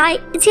 মা চায়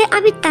যে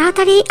আমি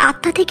তাড়াতাড়ি এই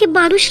আত্মা থেকে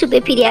মানুষ রূপে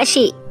ফিরে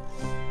আসি।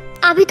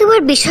 আমি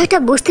তোমার বিষয়টা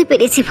বুঝতে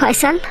পেরেছি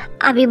ফয়সাল।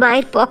 আমি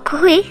মায়ের পক্ষ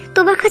হয়ে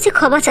তোমার কাছে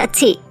ক্ষমা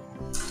চাচ্ছি।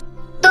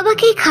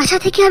 তোমাকে এই খাসা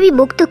থেকে আমি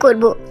মুক্ত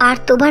করব, আর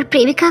তোমার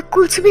প্রেমিকা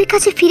কুলসুমের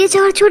কাছে ফিরে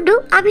যাওয়ার জন্য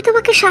আমি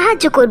তোমাকে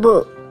সাহায্য করব।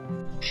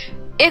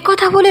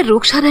 একথা বলে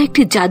রুকসানা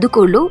একটি জাদু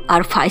করলো,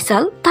 আর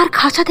ফয়সাল তার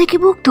খাঁচা থেকে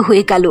মুক্ত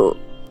হয়ে গেল।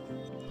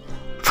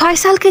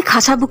 ফয়সালকে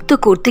খাঁচা মুক্ত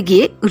করতে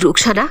গিয়ে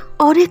রুকসানা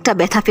অনেকটা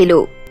ব্যথা পেল।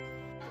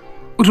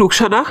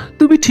 রুকসানা,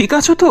 তুমি ঠিক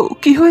আছো তো?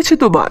 কি হয়েছে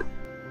তোমার?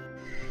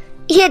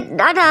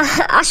 না না,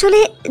 আসলে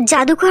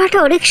জাদু করাটা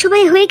অনেক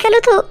সময় হয়ে গেল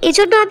তো,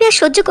 এজন্য আমি আর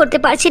সহ্য করতে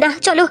পারছি না।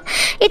 চলো,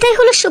 এটাই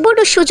হলো সুবর্ণ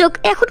সুযোগ,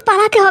 এখন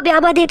পালাতে হবে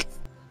আমাদের।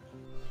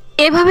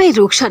 এভাবেই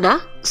রুকসানা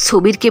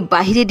সমীরকে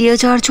বাহিরে নিয়ে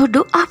যাওয়ার জন্য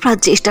আপ্রাণ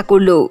চেষ্টা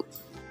করলো।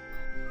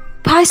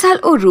 ফয়সাল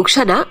ও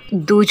রুকসানা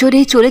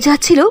দুজনেই চলে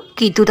যাচ্ছিল,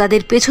 কিন্তু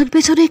তাদের পেছন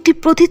পেছনে একটি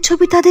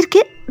প্রতিচ্ছবি তাদেরকে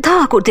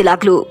ধাওয়া করতে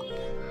লাগলো।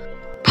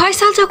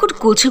 ফয়সাল যখন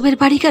কুলসুমের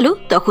বাড়ি গেল,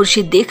 তখন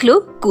সে দেখলো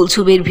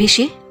কুলসুমের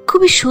ভেসে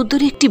খুবই সুন্দর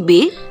একটি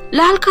মেয়ে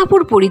লাল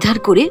কাপড় পরিধান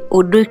করে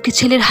অন্য একটি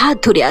ছেলের হাত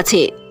ধরে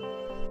আছে।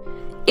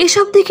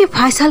 এসব দেখে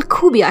ফয়সাল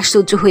খুবই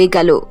আশ্চর্য হয়ে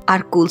গেল, আর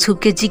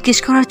কুলসুমকে জিজ্ঞেস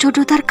করার জন্য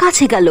তার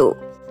কাছে গেল।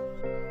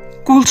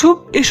 কুলসুম,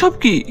 এসব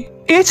কি?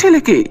 এ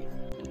ছেলেকে?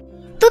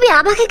 তুমি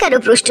আমাকে কেন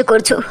প্রশ্ন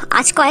করছো?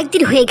 আজ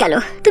কয়েকদিন হয়ে গেল,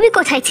 তুমি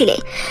কোথায় ছিলে?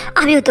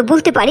 আমিও তো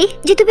বলতে পারি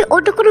যে তুমি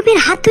অন্য কোনো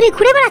মেয়ের হাত ধরে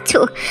ঘুরে বেড়াচ্ছ।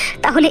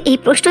 তাহলে এই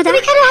প্রশ্ন তুমি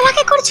কেন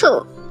আমাকে করছো?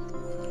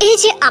 এই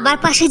যে আমার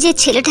পাশে যে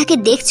ছেলেটাকে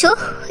দেখছো,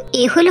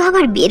 এ হলো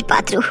আমার বিয়ের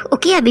পাত্র।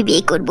 ওকে আমি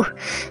বিয়ে করব।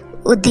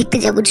 ও দেখতে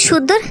যেমন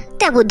সুন্দর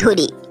তেমন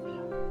ধনী।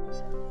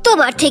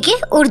 তোমার থেকে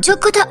ওর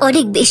যোগ্যতা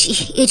অনেক বেশি,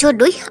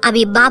 এজন্যই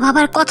আমি মা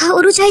বাবার কথা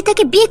অনুযায়ী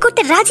তাকে বিয়ে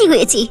করতে রাজি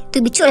হয়েছি।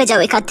 তুমি চলে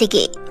যাও এখান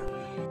থেকে।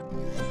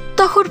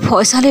 তখন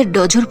ফয়সালের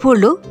নজর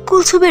পড়ল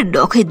কুলসুমের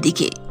নখের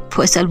দিকে।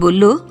 ফয়সাল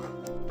বলল,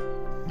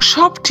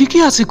 সব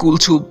ঠিকই আছে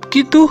কুলসুম,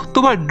 কিন্তু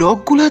তোমার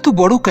নখগুলো এত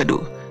বড় কেন?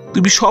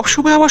 তুমি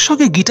সবসময় আমার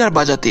সঙ্গে গিটার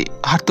বাজাতে,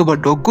 আর তোমার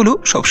নখগুলো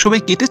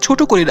সবসময় কেটে ছোট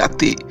করে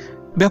রাখতে।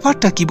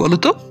 ব্যাপারটা কি বলো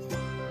তো?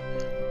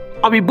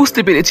 আমি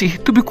বুঝতে পেরেছি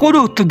তুমি কোনো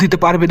উত্তর দিতে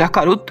পারবে না,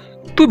 কারণ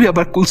তুমি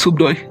আবার কুলসুম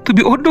নয়,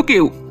 তুমি অন্য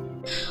কেউ।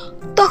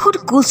 তখন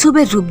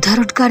কুলসুমের রূপ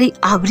ধারণকারী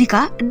আমেরিকা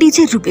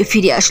নিজের রূপে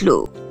ফিরে আসলো।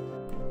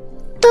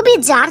 তুমি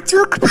যার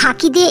চোখ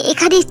ফাঁকি দিয়ে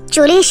এখানে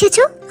চলে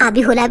এসেছো,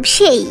 আমি হলাম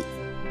সেই।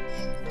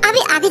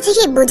 আমি আগে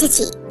থেকে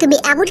বুঝেছি তুমি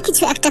এমন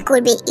কিছু একটা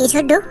করবে,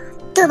 এজন্য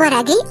তোমার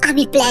আগে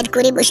আমি প্ল্যান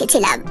করে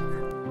বসেছিলাম।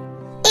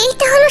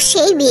 এইটা হলো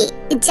সেই মেয়ে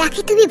যাকে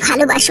তুমি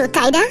ভালোবাসো,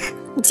 তাই না?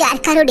 যার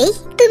কারণে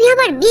তুমি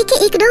আমার মেয়েকে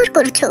ইগনোর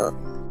করছো।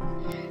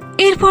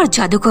 এরপর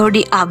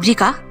জাদুকরণী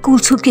আমেরিকা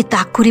কুলসুমকে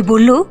তাক করে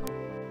বলল,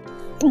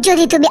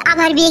 যদি তুমি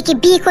আমার মেয়েকে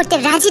বিয়ে করতে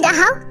রাজি না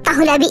হও,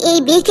 তাহলে আমি এই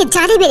মেয়েকে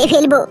জানে মেরে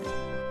ফেলবো।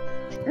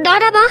 না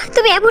না মা,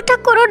 তুমি এমনটা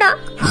করো না।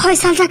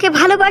 ফয়সাল যাকে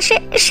ভালোবাসে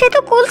সে তো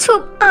কুলসুম,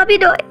 আমি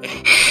নয়।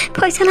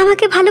 ফয়সাল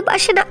আমাকে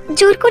ভালোবাসে না,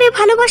 জোর করে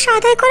ভালোবাসা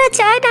আদায় করা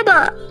যায় না মা।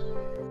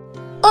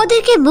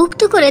 ওদেরকে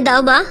মুক্ত করে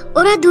দাও মা,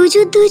 ওরা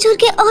দুইজন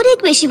দুইজনকে অনেক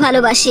বেশি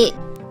ভালোবাসে।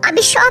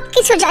 আমি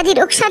সবকিছু জানি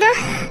রুকসানা।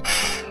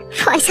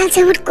 ফয়সাল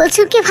যেমন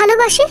কুলসুমকে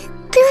ভালোবাসে,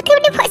 তুইও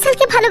তেমনি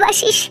ফয়সালকে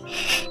ভালোবাসিস।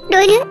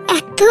 নইলে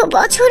এত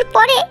বছর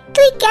পরে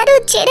তুই কেন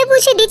জেনে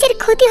বুঝে নিজের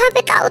ক্ষতি হবে,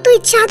 তাও তুই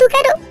জাদু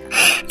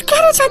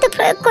কেন জাদু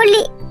প্রয়োগ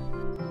করলি?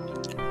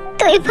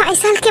 তুই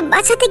ফয়সালকে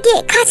বাঁচাতে গিয়ে,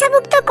 খাঁচা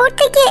মুক্ত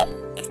করতে গিয়ে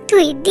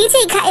তুই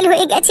নিজেই ঘায়েল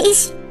হয়ে গেছিস।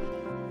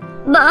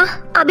 মা,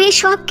 আমি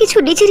সবকিছু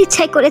নিজের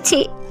ইচ্ছায় করেছি।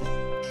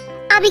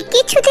 আমি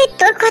কিছুতেই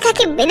তোর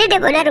কথাকে মেনে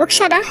নেব না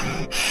রুকসানা।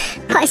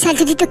 ফয়সাল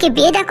যদি তোকে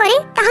বিয়ে না করে,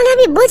 তাহলে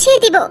আমি বুঝিয়ে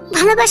দিব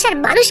ভালোবাসার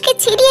মানুষকে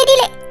ছিনিয়ে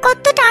নিলে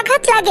কতটা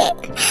আঘাত লাগে।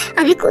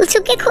 আমি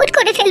কুলসুমকে খুন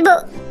করে ফেলবো।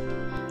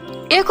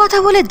 এ কথা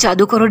বলে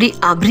জাদুকরণী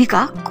আমেরিকা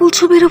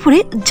কুলসুমের উপরে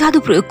জাদু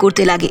প্রয়োগ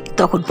করতে লাগে।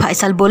 তখন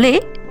ফয়সাল বলে,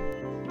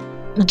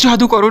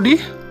 জাদুকরণী,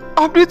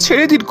 আপনি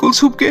ছেড়ে দিন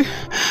কুলসুমকে।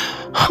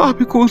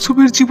 আমি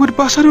কুলসুমের জীবন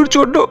বাঁচানোর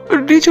জন্য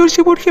নিজের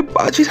জীবনকে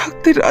বাজি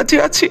রাখতে রাজি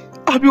আছি।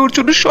 আমি ওর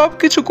জন্য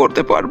সবকিছু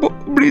করতে পারবো,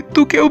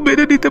 মৃত্যুকেও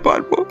মেনে নিতে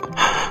পারবো।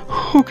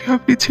 ওকে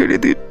আপনি ছেড়ে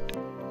দিন।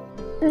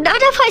 না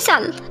না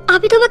ফয়সাল,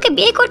 আমি তোমাকে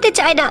বিয়ে করতে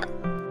চাই না।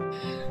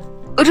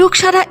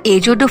 রুকসানা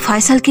এই জন্য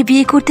ফয়সালকে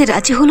বিয়ে করতে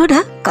রাজি হলো না,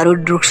 কারণ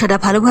রুকসানা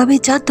ভালোভাবে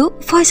জানতো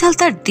ফয়সাল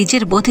তার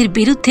নিজের মতের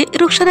বিরুদ্ধে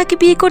রুকসানাকে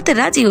বিয়ে করতে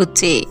রাজি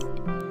হচ্ছে।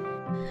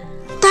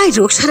 তাই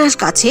রুকসানার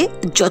কাছে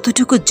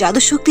যতটুকু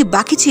জাদু শক্তি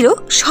বাকি ছিল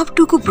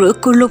সবটুকু প্রয়োগ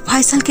করলো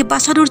ফয়সালকে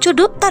বাঁচানোর জন্য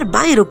তার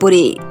মায়ের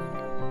উপরে।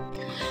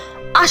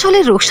 আসলে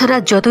রুকসানা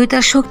যতই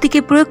তার শক্তিকে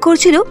প্রয়োগ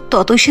করছিল,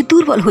 ততই সে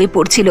দুর্বল হয়ে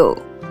পড়ছিল।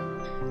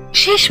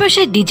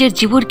 শেষমেশে নিজের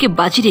জীবনকে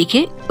বাজি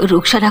রেখে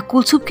রুকসানা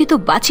কুলসুমকে তো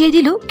বাঁচিয়ে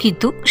দিল,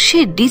 কিন্তু সে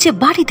নিজে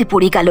বাড়িতে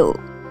পড়ে গেল।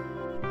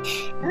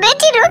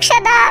 বেটি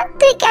রুকসানা,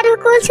 তুই কেন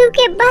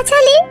কুলসুমকে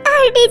বাঁচালি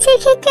আর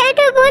নিজেকে কেন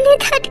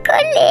বলিদান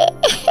করলে?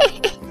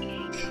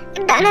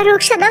 না না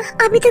রুকসানা,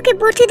 আমি তোকে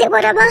বলতে দেবো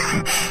না মা।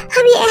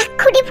 আমি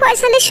এক্ষুনি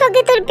ফয়সালের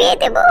সঙ্গে তোর বিয়ে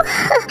দেব,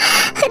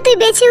 তুই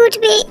বেঁচে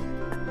উঠবি।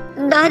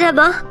 না না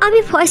মা, আমি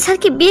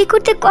ফয়সালকে বিয়ে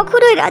করতে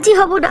কখনোই রাজি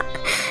হব না,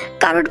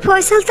 কারণ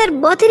ফয়সাল তার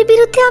মতের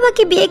বিরুদ্ধে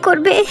আমাকে বিয়ে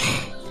করবে।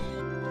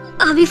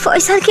 আমি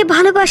ফয়সালকে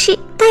ভালোবাসি,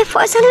 তাই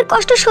ফয়সালের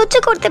কষ্ট সহ্য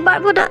করতে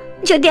পারবো না।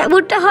 যদি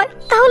এমনটা হয়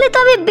তাহলে তো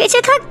আমি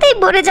বেঁচে থাকতেই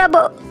মরে যাব।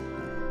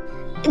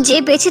 যে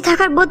বেঁচে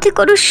থাকার মধ্যে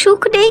কোনো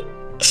সুখ নেই,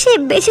 সে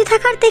বেঁচে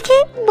থাকার থেকে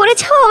মরে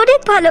যাওয়া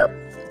অনেক ভালো।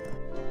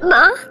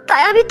 মা,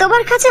 তাই আমি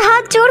তোমার কাছে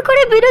হাত জোর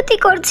করে বিনতি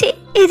করছি,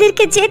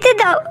 এদেরকে যেতে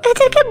দাও,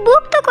 এদেরকে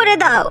মুক্ত করে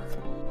দাও।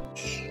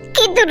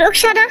 কিন্তু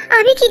রুকসানা,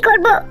 আমি কি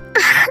করব?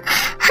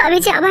 আমি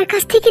যে আমার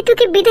কাছ থেকে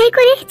তোকে বিদায়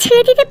করে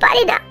ছেড়ে দিতে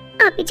পারি না।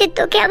 আমি যে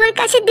তোকে আমার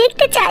কাছে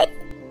দেখতে চাই।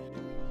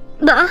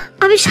 মা,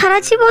 আমি সারা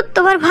জীবন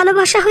তোমার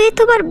ভালোবাসা হয়ে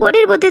তোমার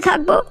মনের মধ্যে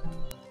থাকবো।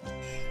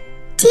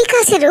 ঠিক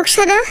আছে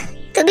রুকসানা,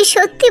 তুমি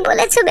সত্যি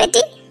বলেছো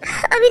বেটি,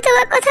 আমি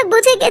তোমার কথা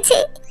বুঝে গেছি।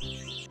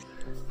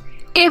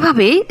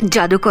 এভাবে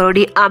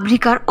জাদুকরণী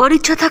আমেরিকার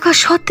অনিচ্ছা থাকা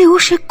সত্ত্বেও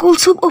সে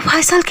কুলসুম ও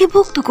ফয়সালকে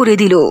মুক্ত করে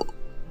দিল,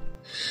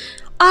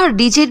 আর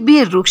নিজের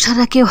বিয়ের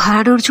রুকসানাকেও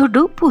হারানোর জন্য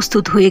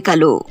প্রস্তুত হয়ে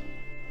গেল।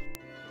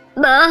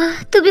 মা,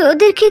 তুমি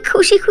ওদেরকে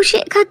খুশি খুশি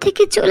এখান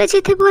থেকে চলে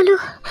যেতে বলো।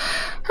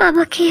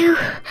 আমাকেও,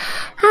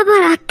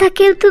 আমার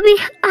আত্মাকেও তুমি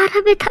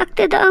আরামে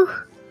থাকতে দাও।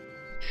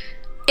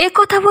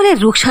 একথা বলে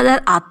রুকসানার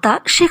আত্মা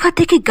সেখান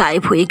থেকে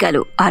গায়েব হয়ে গেল,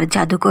 আর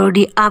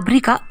জাদুকরণী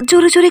আমেরিকা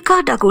জোরে জোরে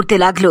কান্না করতে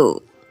লাগলো।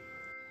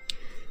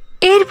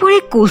 এরপরে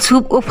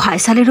কুলসুম ও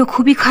ফয়সালেরও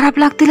খুবই খারাপ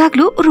লাগতে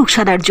লাগলো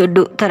রুকসানার জন্য।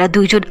 তারা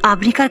দুইজন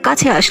আমেরিকার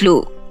কাছে আসলো।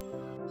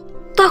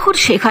 তখন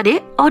সেখানে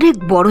অনেক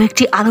বড়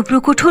একটি আলো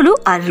প্রকট হলো,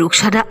 আর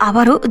রুকসানা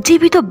আবারও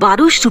জীবিত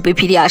মানুষ রূপে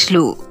ফিরে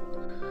আসলো।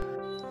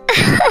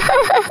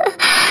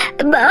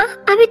 মা,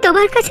 আমি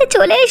তোমার কাছে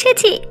চলে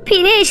এসেছি,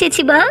 ফিরে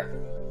এসেছি মা।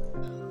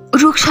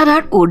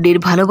 রুকসানার অন্যের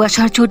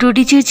ভালোবাসার জন্য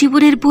নিজের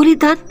জীবনের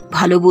বলিদান,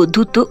 ভালো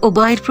বন্ধুত্ব ও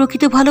মায়ের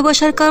প্রকৃত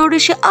ভালোবাসার কারণে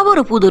সে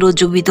আবারও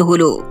পুনরুজ্জীবিত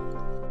হলো।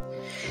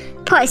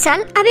 ফয়সাল,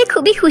 আমি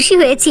খুবই খুশি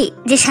হয়েছি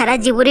যে সারা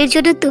জীবনের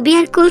জন্য তুমি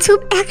আর কুলসুম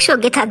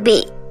একসঙ্গে থাকবে।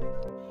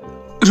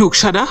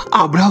 রুকসানা,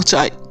 আমরাও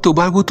চাই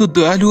তোমার মতো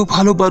দয়ালু ও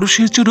ভালো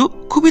মানুষের জন্য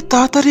খুবই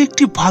তাড়াতাড়ি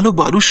একটি ভালো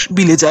মানুষ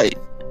মিলে যায়।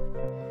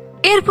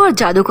 এরপর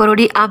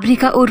জাদুকরণী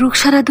আমেরিকা ও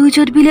রুকসানা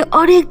দুইজন মিলে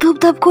অনেক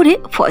ধুমধাম করে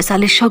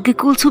ফয়সালের সঙ্গে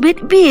কুলসুমের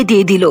বিয়ে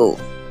দিয়ে দিল।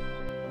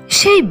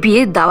 সেই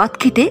বিয়ের দাওয়াত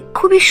খেতে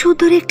খুবই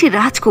সুন্দর একটি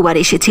রাজকুমার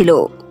এসেছিল।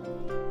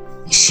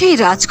 সেই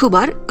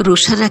রাজকুমার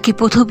রুকসানাকে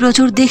প্রথম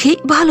নজর দেখেই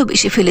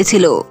ভালোবেসে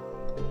ফেলেছিল।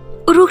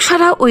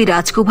 রুকসানা ওই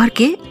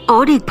রাজকুমারকে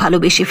অনেক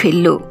ভালোবেসে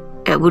ফেলল,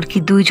 এমনকি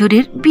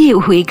দুইজনের বিয়েও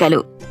হয়ে গেল।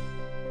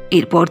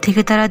 এরপর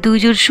থেকে তারা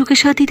দুইজন সুখে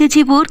শান্তিতে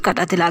জীবন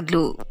কাটাতে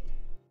লাগলো।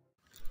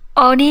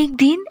 অনেক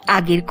দিন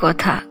আগের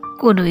কথা,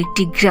 কোনো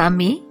একটি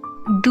গ্রামে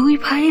দুই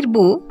ভাইয়ের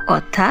বউ,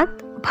 অর্থাৎ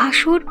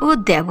ভাসুর ও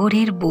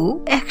দেবরের বউ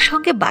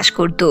একসঙ্গে বাস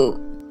করত।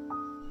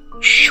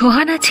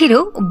 সোহানা ছিল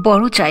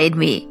বড় জায়ের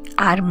মেয়ে,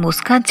 আর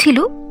মুস্কান ছিল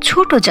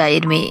ছোট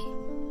জায়ের মেয়ে।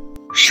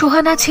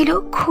 সোহানা ছিল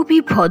খুবই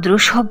ভদ্র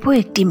সভ্য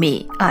একটি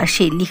মেয়ে, আর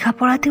সে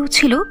লেখাপড়াতেও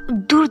ছিল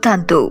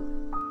দুর্দান্ত।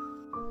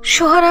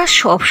 সোহানা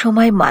সব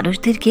সময়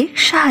মানুষদেরকে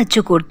সাহায্য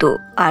করত,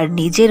 আর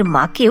নিজের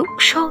মাকেও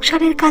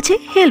সংসারের কাজে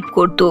হেল্প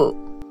করত।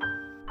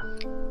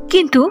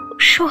 কিন্তু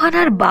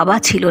সোহানার বাবা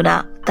ছিল না,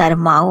 তার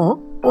মাও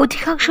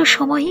অধিকাংশ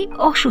সময়ই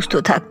অসুস্থ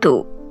থাকত।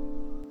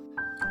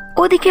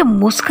 ওদিকে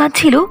মুস্কান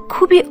ছিল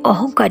খুবই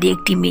অহংকারী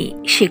একটি মেয়ে।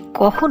 সে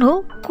কখনো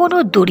কোনো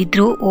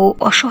দরিদ্র ও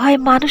অসহায়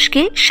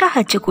মানুষকে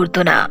সাহায্য করত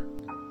না।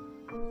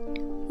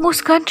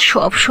 মুস্কান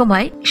সব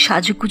সময়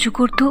সাজুগুজু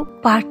করত,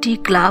 পার্টি,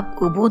 ক্লাব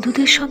ও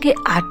বন্ধুদের সঙ্গে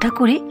আড্ডা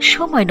করে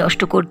সময়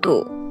নষ্ট করত।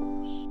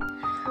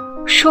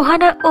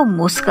 সোহানা ও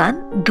মুস্কান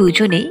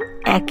দুজনেই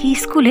একই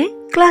স্কুলে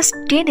ক্লাস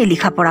 10-এ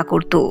লেখাপড়া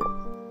করত।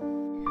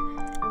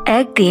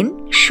 একদিন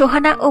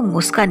সোহানা ও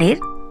মুস্কানের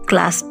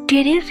ক্লাস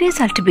 10-এর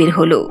রেজাল্ট বের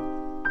হলো।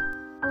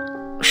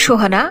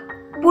 সোহানা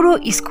পুরো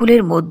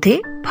স্কুলের মধ্যে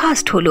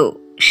ফার্স্ট হলো,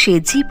 সে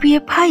জিপিএ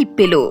 5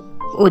 পেল।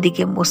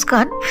 ওদিকে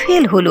মুস্কান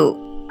ফেল হলো।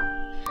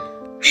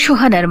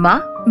 সোহানার মা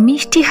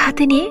মিষ্টি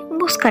হাতে নিয়ে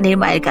মুস্কানের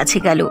মায়ের কাছে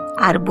গেল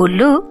আর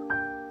বলল,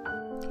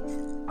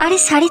 আরে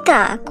সারিতা,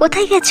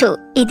 কোথায় গেছো?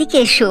 এদিকে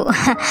এসো।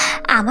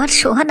 আমার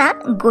সোহানা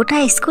গোটা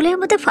স্কুলের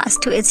মধ্যে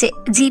ফার্স্ট হয়েছে,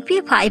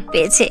 জিপিএ 5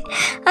 পেয়েছে।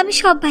 আমি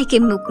সবাইকে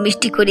মুখ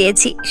মিষ্টি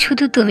করিয়েছি,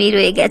 শুধু তুমি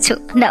রয়ে গেছো।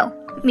 নাও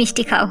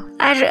মিষ্টি খাও।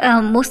 আর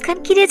মুস্কান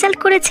কি রেজাল্ট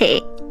করেছে?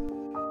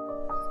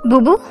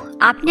 বুবু,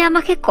 আপনি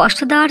আমাকে কষ্ট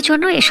দেওয়ার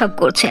জন্য এসব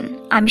করছেন।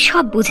 আমি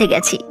সব বুঝে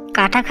গেছি।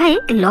 কাটা গায়ে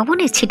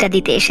লবণের ছিটা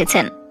দিতে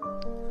এসেছেন।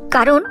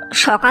 কারণ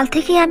সকাল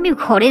থেকে আমি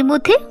ঘরের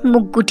মধ্যে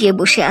মুখ গুটিয়ে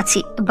বসে আছি,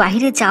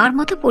 বাইরে যাওয়ার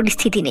মতো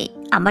পরিস্থিতি নেই।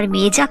 আমার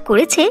মেয়ে যা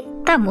করেছে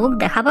তা মুখ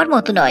দেখাবার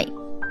মতো নয়।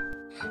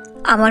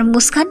 আমার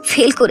মুস্কান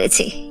ফেল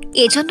করেছে,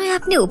 এজন্যই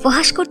আপনি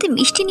উপহাস করতে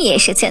মিষ্টি নিয়ে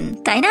এসেছেন,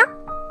 তাই না?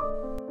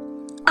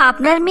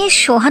 আপনার মেয়ে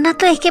সোহানা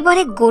তো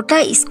একেবারে গোটা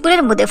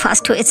স্কুলের মধ্যে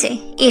ফার্স্ট হয়েছে,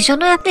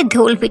 এজন্য আপনি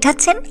ঢোল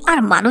পিঠাচ্ছেন আর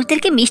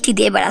মানুষদেরকে মিষ্টি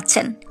দিয়ে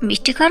বেড়াচ্ছেন।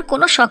 মিষ্টি খাওয়ার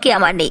কোনো শখই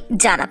আমার নেই,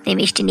 যান আপনি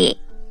মিষ্টি নিয়ে।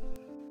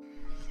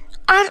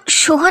 আর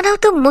সোহানাও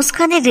তো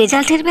মুস্কানের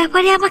রেজাল্টের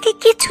ব্যাপারে আমাকে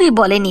কিছুই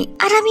বলেনি,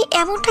 আর আমি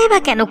এমনটাই বা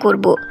কেন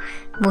করব?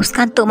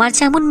 মুস্কান তোমার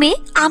যেমন মেয়ে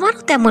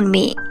আমারও তেমন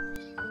মেয়ে।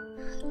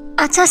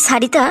 আচ্ছা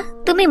সারিতা,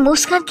 তুমি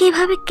মুস্কানকে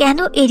এভাবে কেন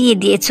এড়িয়ে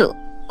দিয়েছো?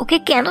 ওকে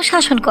কেন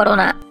শাসন করো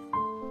না?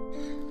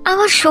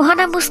 আমার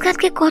সোহানা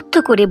মুস্কানকে কত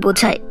করে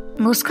বোঝায়,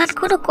 মুস্কান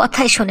কোনো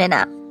কথাই শোনে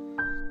না।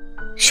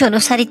 শোনো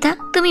সারিতা,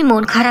 তুমি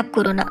মন খারাপ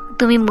করো না,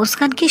 তুমি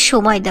মুস্কানকে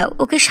সময় দাও,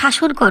 ওকে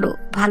শাসন করো,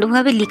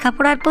 ভালোভাবে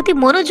লেখাপড়ার প্রতি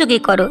মনোযোগী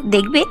করো,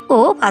 দেখবে ও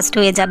ফার্স্ট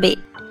হয়ে যাবে।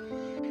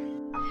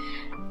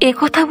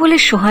 একথা বলে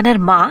সোহানার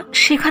মা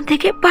সেখান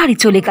থেকে বাড়ি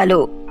চলে গেল।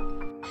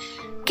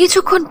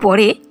 কিছুক্ষণ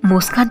পরে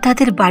মুস্কান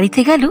তাদের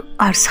বাড়িতে গেল,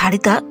 আর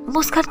সারিতা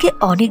মুস্কানকে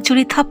অনেক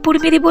জোরে থাপ্পড়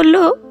মেরে বলল,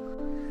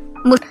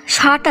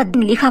 সারাটা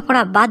দিন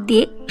লেখাপড়া বাদ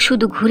দিয়ে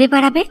শুধু ঘুরে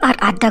বেড়াবে আর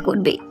আড্ডা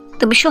করবে।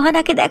 তুমি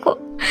সোহানাকে দেখো,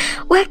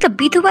 ও একটা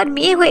বিধবার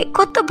মেয়ে হয়ে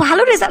কত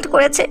ভালো রেজাল্ট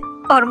করেছে,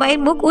 ওর মায়ের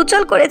মুখ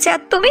উজ্জ্বল করেছে।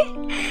 আর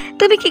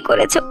তুমি কি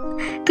করেছো?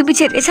 তুমি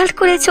যে রেজাল্ট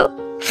করেছো,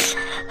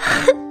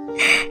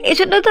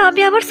 এজন্য তো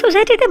আমি আমার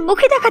সোসাইটিতে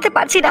মুখে দেখাতে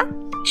পারছি না।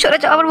 সরে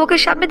যাও আমার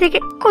মুখের সামনে থেকে,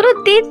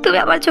 কোনোদিন তুমি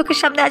আমার চোখের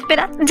সামনে আসবে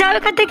না, যাও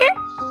এখান থেকে।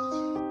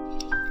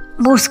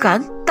 মুস্কান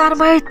তার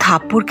মায়ের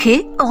থাপ্পড় খেয়ে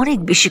অনেক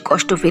বেশি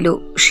কষ্ট পেল।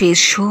 সে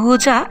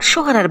সোজা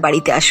সোহানার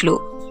বাড়িতে আসলো।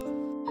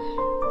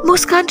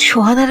 মুস্কান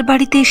সোহানার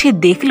বাড়িতে এসে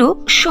দেখলো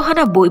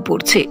সোহানা বই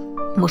পড়ছে।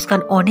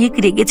 মুস্কান অনেক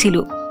রেগেছিল,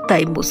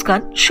 তাই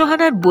মুস্কান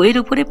সোহানার বইয়ের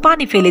উপরে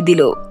পানি ফেলে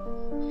দিল।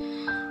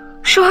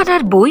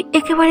 সোহানার বই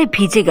একেবারে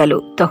ভিজে গেল।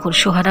 তখন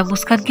সোহানা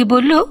মুস্কানকে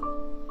বলল,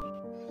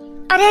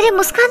 আরে আরে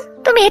মুস্কান,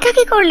 তুমি এটা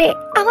কি করলে?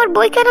 আমার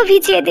বই কেন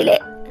ভিজিয়ে দিলে?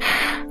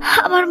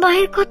 আমার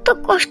মায়ের কত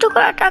কষ্ট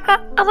করা টাকা,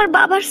 আমার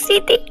বাবার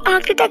স্মৃতি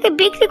আংটিটাকে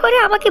বিক্রি করে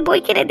আমাকে বই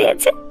কিনে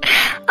দিয়েছে।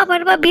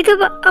 আমার মা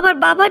বিধবা, আমার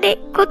বাবা নেই,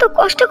 কত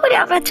কষ্ট করে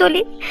আমরা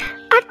চলি,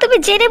 আর তুমি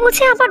জেনে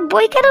বুঝে আমার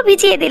বই কেন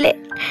ভিজিয়ে দিলে?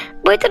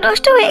 বই তো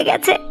নষ্ট হয়ে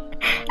গেছে,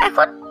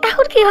 এখন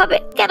এখন কি হবে?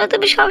 কেন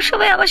তুমি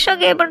সবসময় আমার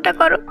সঙ্গে এমনটা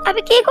করো?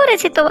 আমি কি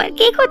করেছি? তোমার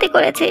কি ক্ষতি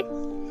করেছি?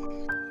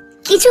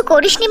 কিছু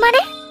করিসনি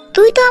মানে?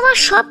 তুই তো আমার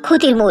সব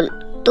ক্ষতির মূল।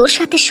 তোর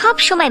সাথে সব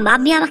সময়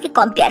মাম্মি আমাকে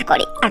কম্পেয়ার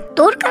করে, আর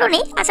তোর কারণে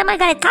আজ আমার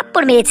গায়ে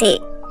থাপ্পড় মেরেছে।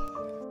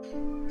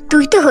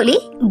 তুই তো হলি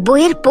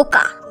বইয়ের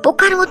পোকা,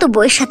 পোকার মতো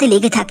বইয়ের সাথে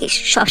লেগে থাকিস,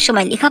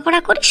 সবসময় লেখাপড়া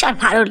করিস আর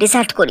ভালো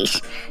রেজাল্ট করিস।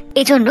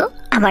 এজন্য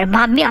আমার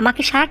মাম্মি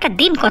আমাকে সারাটা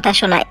দিন কথা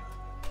শোনায়।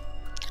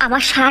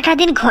 আমার সারাটা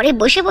দিন ঘরে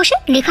বসে বসে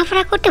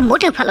লেখাপড়া করতে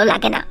মোটেও ভালো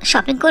লাগে না।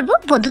 শপিং করব,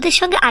 বন্ধুদের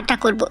সঙ্গে আড্ডা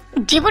করব,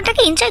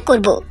 জীবনটাকে এনজয়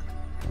করব।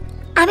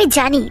 আমি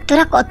জানি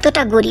তোরা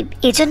কতটা গরিব,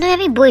 এজন্যই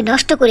আমি বই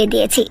নষ্ট করে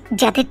দিয়েছি,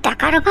 যাতে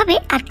টাকার অভাবে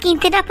আর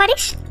কিনতে না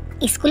পারিস,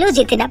 স্কুলেও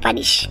যেতে না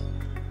পারিস।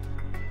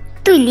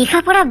 তুই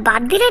লেখাপড়া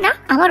বাদ দিলে না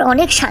আমার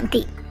অনেক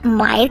শান্তি।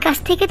 মায়ের কাছ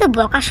থেকে তো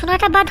বকা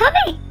শোনাটা বাদ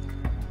হবে।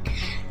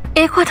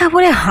 একথা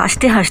বলে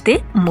হাসতে হাসতে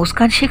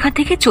মুস্কান সেখান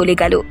থেকে চলে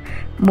গেল।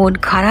 মন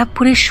খারাপ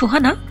করে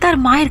সোহানা তার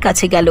মায়ের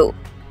কাছে গেল।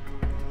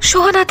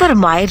 সোহানা তার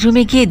মায়ের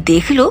রুমে গিয়ে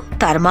দেখলো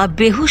তার মা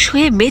বেহুশ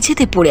হয়ে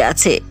মেঝেতে পড়ে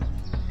আছে।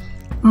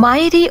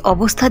 মায়ের এই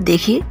অবস্থা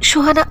দেখে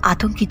সোহানা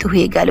আতঙ্কিত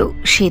হয়ে গেল।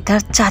 সে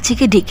তার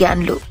চাচিকে ডেকে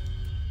আনলো।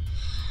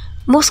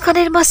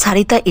 মুস্কানের মা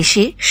সারিতা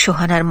এসে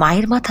সোহানার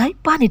মায়ের মাথায়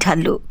পানি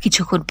ঢাললো।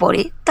 কিছুক্ষণ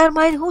পরে তার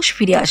মায়ের হুঁশ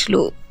ফিরে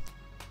আসলো।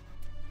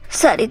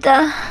 সারিতা,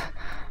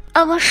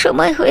 আমার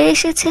সময় হয়ে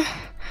এসেছে,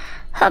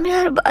 আমি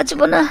আর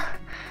বাঁচব না।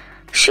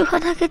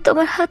 সোহানাকে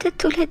তোমার হাতে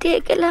তুলে দিয়ে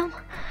গেলাম,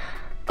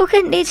 ওকে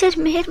নিজের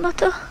মেয়ের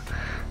মতো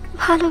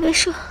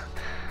ভালোবেসো,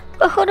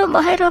 কখনো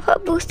মায়ের অভাব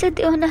বুঝতে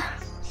দিও না।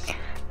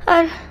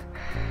 আর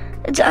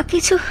যা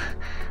কিছু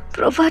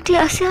প্রপার্টি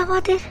আছে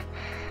আমাদের,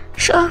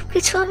 সব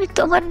কিছু আমি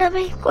তোমার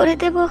নামেই করে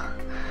দেব,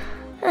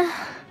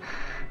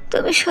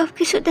 তুমি সব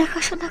কিছু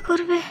দেখাশোনা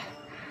করবে।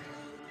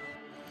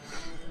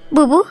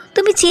 বুবু,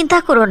 তুমি চিন্তা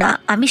করো না,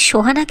 আমি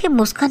সোহানাকে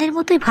মুস্কানের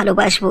মতোই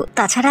ভালোবাসবো।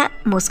 তাছাড়া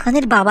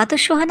মুস্কানের বাবা তো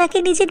সোহানাকে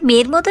নিজের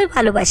মেয়ের মতোই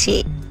ভালোবাসে।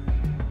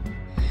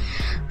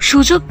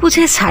 সুযোগ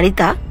বুঝে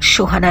সারিতা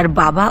সোহানার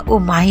বাবা ও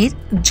মায়ের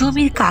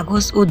জমির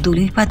কাগজ ও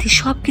দলিলপাতি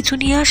সবকিছু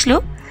নিয়ে আসলো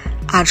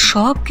আর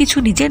সবকিছু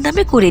নিজের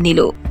নামে করে নিল।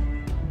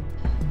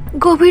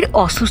 গভীর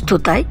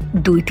অসুস্থতায়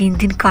 2-3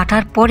 দিন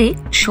কাটার পরে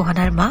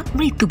সোহানার মা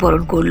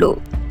মৃত্যুবরণ করল।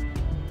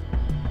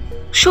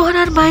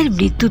 সোহানার মায়ের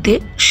মৃত্যুতে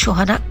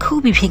সোহানা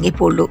খুবই ভেঙে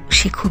পড়ল।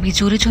 সে খুবই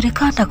জোরে জোরে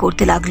কান্না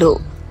করতে লাগলো।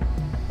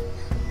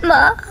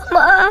 মা,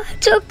 মা,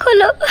 চোখ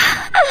খোলো,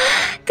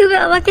 তুমি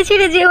আমাকে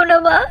ছেড়ে যেও না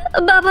মা।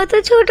 বাবা তো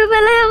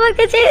ছোটবেলায়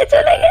আমাকে ছেড়ে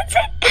চলে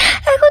গেছে,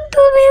 এখন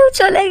তুমিও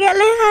চলে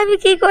গেলে আমি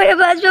কি করে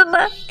বাঁচবো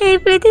মা? এই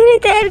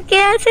পৃথিবীতে আর কে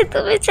আছে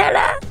তুমি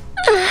ছাড়া?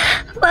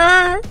 মা,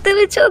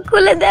 তুমি চোখ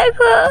খুলে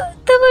দেখো,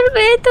 তোমার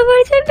মেয়ে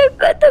তোমার জন্য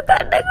কত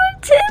কান্না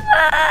করছে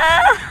মা।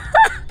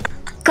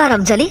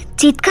 কারামজালি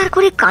চিৎকার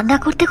করে কান্না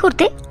করতে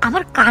করতে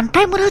আমার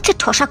কানটাই মনে হচ্ছে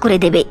ঠসা করে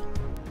দেবে।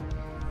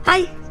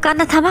 আই,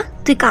 কান্না থামা।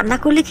 তুই কান্না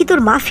করলে কি তোর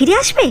মা ফিরে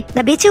আসবে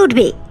না বেঁচে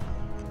উঠবে?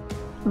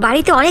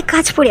 বাড়িতে অনেক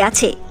কাজ পড়ে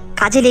আছে,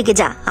 কাজে লেগে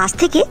যা। আজ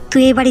থেকে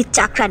তুই এই বাড়ির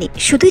চাকরানি,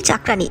 শুধুই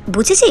চাকরানি,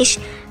 বুঝেছিস?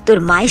 তোর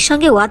মায়ের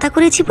সঙ্গে ওয়াদা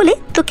করেছি বলে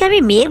তোকে আমি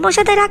মেয়ের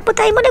মশাদায় রাখবো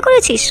তাই মনে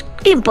করেছিস?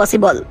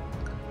 ইম্পসিবল।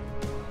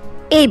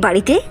 এই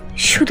বাড়িতে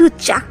শুধু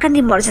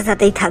চাকরানির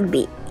মর্যাদাতেই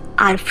থাকবি,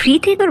 আর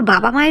ফ্রিতে তোর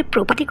বাবা মায়ের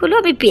প্রপার্টিগুলো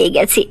আমি পেয়ে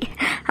গেছি।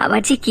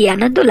 আমার যে কি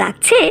আনন্দ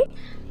লাগছে।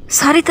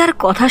 সারিতার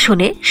কথা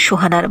শুনে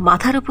সোহানার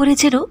মাথার উপরে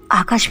যেন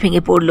আকাশ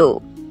ভেঙে পড়ল।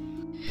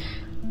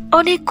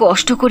 অনেক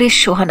কষ্ট করে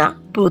সোহানা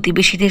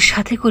প্রতিবেশীদের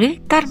সাথে করে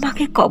তার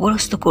মাকে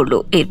কবরস্থ করলো।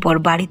 এরপর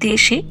বাড়িতে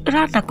এসে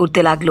রান্না করতে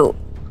লাগলো।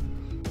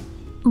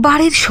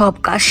 বাড়ির সব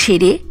কাজ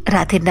সেরে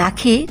রাতে না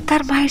খেয়ে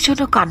তার মায়ের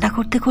জন্য কান্না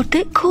করতে করতে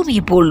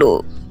ঘুমিয়ে পড়ল।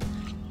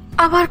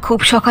 আবার খুব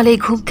সকালে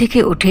ঘুম থেকে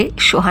উঠে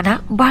সোহানা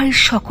বাড়ির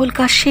সকল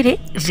কাজ সেরে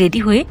রেডি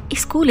হয়ে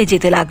স্কুলে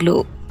যেতে লাগলো।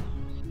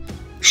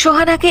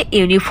 সোহানাকে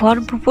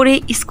ইউনিফর্ম পরে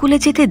স্কুলে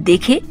যেতে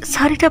দেখে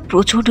সারিতা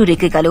প্রচন্ড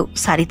রেগে গেল।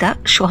 সারিতা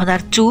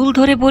সোহানার চুল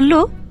ধরে বলল,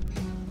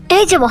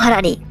 এই যে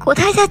মহারানী,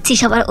 কোথায় যাচ্ছিস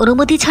আমার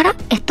অনুমতি ছাড়া?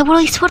 এত বড়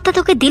স্পর্ধা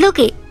তোকে দিল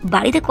কে?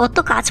 বাড়িতে কত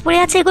কাজ পড়ে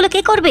আছে, এগুলো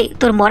কে করবে?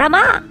 তোর মরা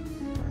মা।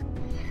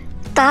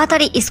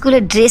 তাড়াতাড়ি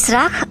স্কুলের ড্রেস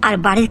রাখ আর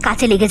বাড়ির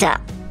কাজে লেগে যা।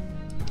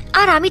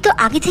 আর আমি তো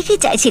আগে থেকেই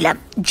চাইছিলাম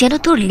যেন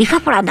তোর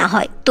লেখাপড়া না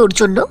হয়।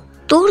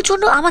 তোর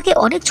জন্য আমাকে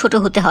অনেক ছোট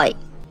হতে হয়।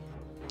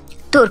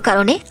 তোর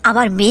কারণে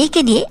আমার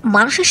মেয়েকে নিয়ে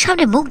মানুষের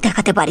সামনে মুখ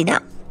দেখাতে পারি না।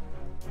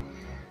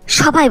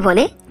 সবাই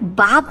বলে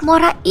বাপ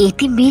মরা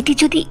এতিম মেয়েটি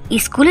যদি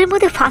স্কুলের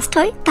মধ্যে ফার্স্ট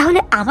হয় তাহলে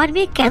আমার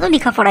মেয়ে কেন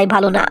লেখাপড়ায়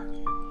ভালো না?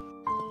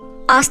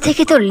 আজ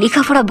থেকে তোর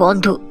লেখাপড়া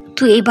বন্ধ।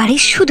 তুই এই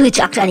বাড়ির শুধুই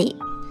চাকরানি।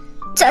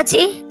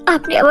 চাচি,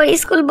 আপনি আবার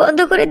স্কুল বন্ধ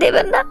করে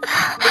দেবেন না।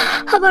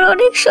 আমার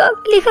অনেক শখ,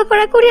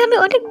 লেখাপড়া করে আমি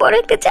অনেক বড়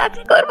একটা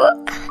চাকরি করব।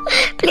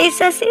 প্লিজ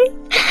চাচি,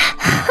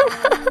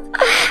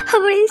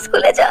 আমার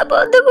স্কুলে যাওয়া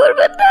বন্ধ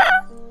করবেন না।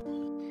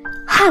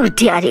 How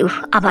deer you!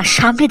 আমার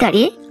সামনে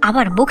দাঁড়িয়ে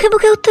আমার মুখে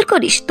মুখে উত্তর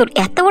করিস? তোর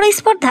এত বড়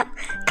স্পর্ধা!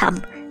 থাম,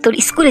 তোর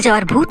স্কুলে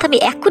যাওয়ার ভূত আমি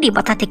এক্ষুনি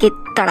মাথা থেকে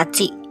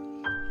তাড়াচ্ছি।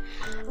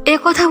 এ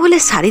কথা বলে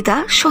সারিতা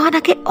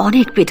সোহানাকে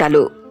অনেক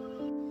পেটালো।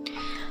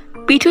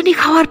 পিটুনি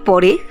খাওয়ার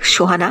পরে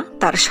সোহানা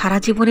তার সারা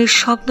জীবনের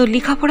স্বপ্ন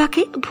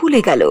লেখাপড়াকে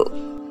ভুলে গেল।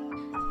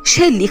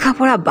 সে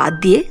লেখাপড়া বাদ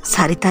দিয়ে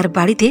সারিতার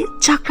বাড়িতে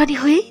চাকরানি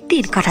হয়ে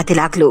দিন কাটাতে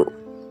লাগলো।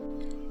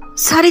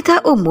 সারিতা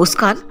ও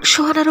মুস্কান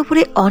সোহানার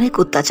উপরে অনেক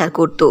অত্যাচার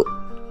করত।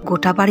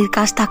 গোটা বাড়ির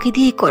কাজ তাকে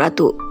দিয়ে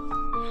করাতো।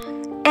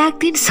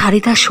 একদিন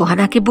সারিতা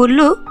সোহানাকে বলল,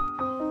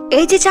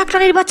 এই যে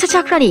চাকরানির বাচ্চা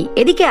চাকরানি,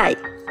 এদিকে আয়।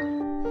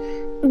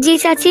 জি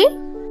চাচি।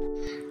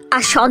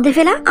 আর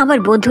সন্ধেবেলা আমার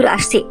বন্ধুরা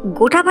আসছে,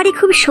 গোটা বাড়ি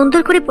খুব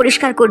সুন্দর করে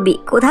পরিষ্কার করবি,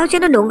 কোথাও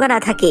যেন নোংরা না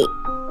থাকে।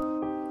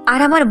 আর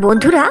আমার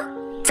বন্ধুরা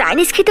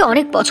চাইনিজ খেতে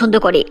অনেক পছন্দ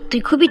করে,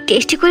 তুই খুবই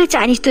টেস্টি করে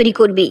চাইনিজ তৈরি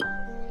করবি।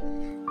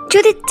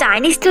 যদি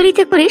চাইনিজ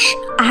তৈরিতে করিস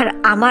আর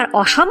আমার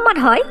অসম্মান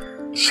হয়,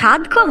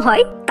 স্বাদ কম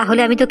হয়, তাহলে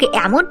আমি তোকে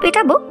এমন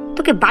পেটাবো,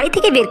 তোকে বাড়ি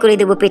থেকে বের করে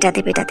দেবো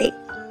পেটাতে পেটাতে।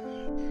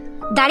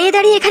 দাঁড়িয়ে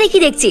দাঁড়িয়ে এখানে কি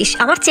দেখছিস?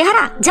 আমার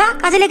চেহারা, যা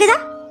কাজে লেগে যা।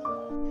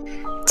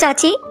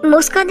 চাচি,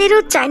 মুস্কানেরও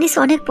চাইনিজ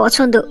অনেক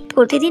পছন্দ,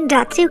 প্রতিদিন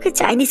রাত্রে ওকে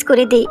চাইনিজ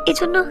করে দেই,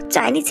 এজন্য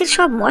চাইনিজের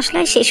সব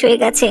মশলাই শেষ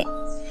হয়ে গেছে।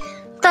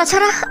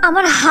 তাছাড়া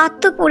আমার হাত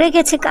তো পড়ে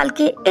গেছে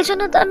কালকে,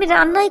 এজন্য তো আমি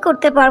রান্নাই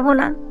করতে পারবো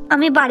না।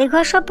 আমি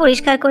বাড়িঘর সব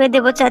পরিষ্কার করে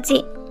দেবো চাচি।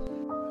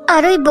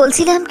 আর ওই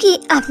বলছিলাম কি,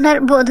 আপনার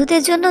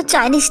বন্ধুদের জন্য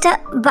চাইনিজটা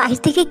বাইরে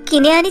থেকে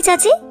কিনে আনি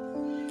চাচি।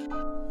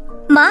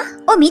 মা,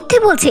 ও মিথ্যে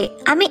বলছে,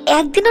 আমি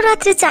একদিনও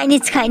রাত্রে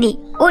চাইনিজ খাইনি,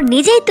 ও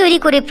নিজেই তৈরি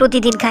করে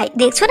প্রতিদিন খায়।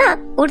 দেখছো না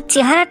ওর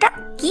চেহারাটা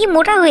কি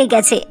মোটা হয়ে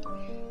গেছে।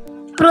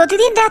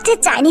 প্রতিদিন রাত্রে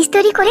চাইনিজ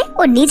তৈরি করে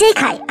ও নিজেই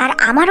খায় আর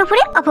আমার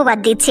উপরে অপবাদ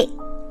দিচ্ছে।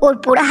 ওর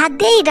পোড়া হাত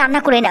দিয়েই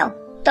রান্না করে নাও,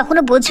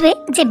 তখনও বুঝবে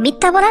যে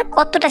মিথ্যা বলার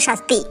কতটা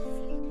শাস্তি।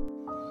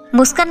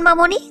 মুস্কান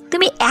মামনি,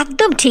 তুমি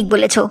একদম ঠিক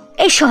বলেছ।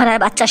 এই সোহানার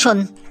বাচ্চা, শোন,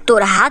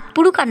 তোর হাত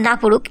পুড়ুক আর না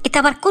পুড়ুক এতে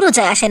আমার কোনো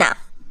যায় আসে না।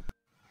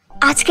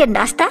 আজকের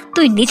নাস্তা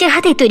তুই নিজের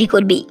হাতেই তৈরি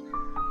করবি।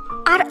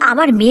 আর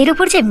আমার মেয়ের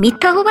উপর যে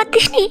মিথ্যা অপবাদ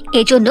দিসনি,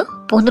 এজন্য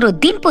 15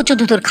 দিন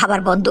পর্যন্ত তোর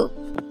খাবার বন্ধ।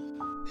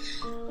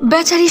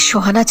 বেচারি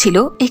সোহানা ছিল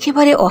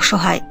একেবারে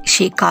অসহায়।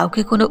 সে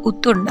কাউকে কোনো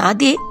উত্তর না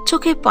দিয়ে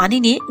চোখে পানি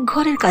নিয়ে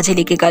ঘরের কাজে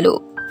লেগে গেল।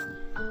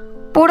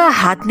 পোড়া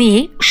হাত নিয়ে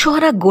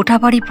সোহানা গোটা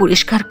বাড়ি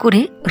পরিষ্কার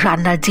করে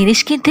রান্নার জিনিস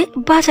কিনতে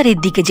বাজারের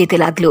দিকে যেতে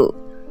লাগলো।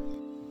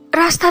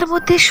 রাস্তার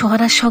মধ্যে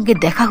সোহানার সঙ্গে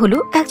দেখা হলো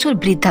একজন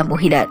বৃদ্ধা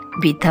মহিলার।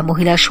 বৃদ্ধা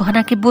মহিলা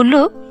সোহানাকে বলল,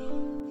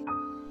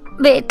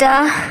 বেটা,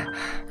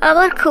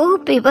 আমার খুব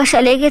পিপাসা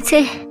লেগেছে,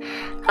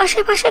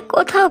 আশেপাশে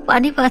কোথাও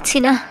পানি পাচ্ছি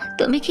না,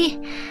 তুমি কি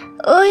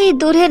ওই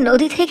দূরে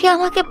নদী থেকে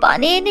আমাকে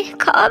পানি এনে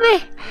খাওয়াবে?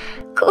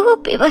 খুব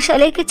পিপাসা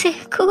লেগেছে,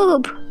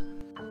 খুব।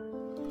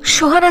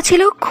 সোহানা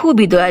ছিল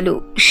খুবই দয়ালু।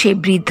 সে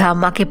বৃদ্ধা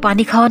আম্মাকে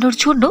পানি খাওয়ানোর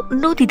জন্য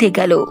নদীতে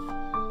গেল।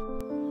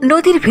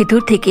 নদীর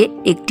ভেতর থেকে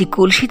একটি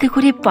কলসিতে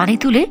করে পানি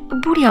তুলে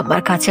বুড়ি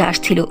আম্মার কাছে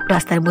আসছিল।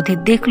 রাস্তার মধ্যে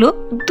দেখলো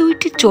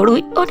 2টি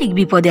চড়ুই অনেক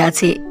বিপদে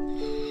আছে।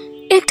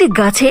 একটি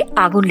গাছে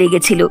আগুন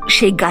লেগেছিল,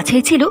 সেই গাছে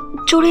ছিল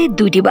চড়ুইয়ের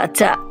 2টি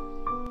বাচ্চা।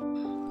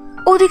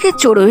 ওদিকে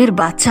চড়ুইয়ের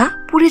বাচ্চা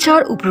পুড়ে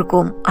যাওয়ার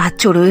উপক্রম, আর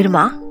চড়ুইয়ের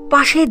মা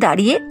পাশে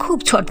দাঁড়িয়ে খুব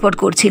ছটফট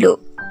করছিল।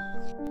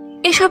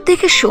 এসব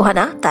দেখে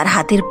সোহানা তার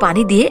হাতের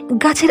পানি দিয়ে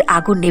গাছের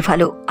আগুন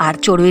নেভালো আর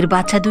চড়ুইয়ের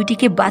বাচ্চা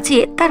 2টিকে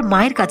বাঁচিয়ে তার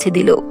মায়ের কাছে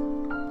দিল।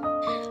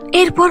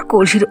 এরপর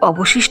কলসির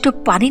অবশিষ্ট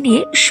পানি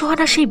নিয়ে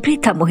সোহানা সেই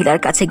বৃদ্ধা মহিলার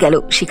কাছে গেল।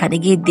 সেখানে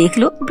গিয়ে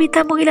দেখলো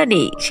বৃদ্ধা মহিলা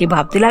নেই। সে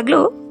ভাবতে লাগলো,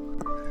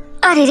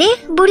 আরে রে,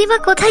 বুড়িমা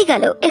কোথায়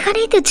গেল?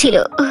 এখানেই তো ছিল।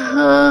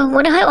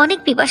 মনে হয় অনেক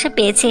পিপাসা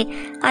পেয়েছে,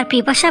 আর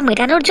পিপাসা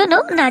মেটানোর জন্য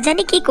না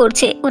জানি কি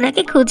করছে।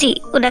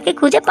 ওনাকে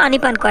খুঁজে পানি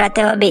পান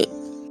করাতে হবে।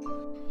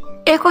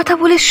 একথা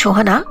বলে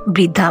সোহানা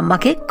বৃদ্ধা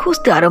আম্মাকে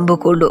খুঁজতে আরম্ভ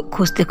করলো।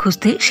 খুঁজতে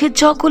খুঁজতে সে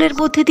জঙ্গলের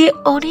মধ্যে দিয়ে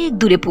অনেক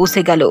দূরে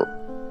পৌঁছে গেল।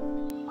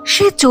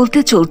 সে চলতে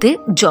চলতে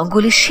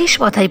জঙ্গলের শেষ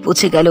মাথায়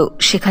পৌঁছে গেল।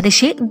 সেখানে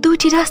সে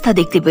দুইটি রাস্তা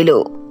দেখতে পেল।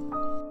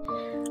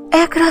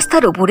 এক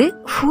রাস্তার উপরে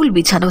ফুল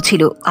বিছানো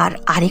ছিল, আর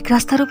আরেক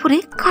রাস্তার উপরে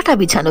কাঁটা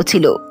বিছানো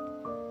ছিল।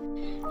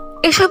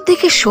 এসব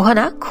দেখে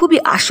সোহানা খুবই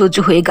আশ্চর্য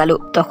হয়ে গেল।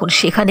 তখন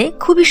সেখানে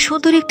খুবই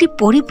সুন্দর একটি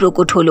পরী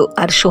প্রকট হলো,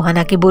 আর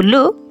সোহানাকে বলল,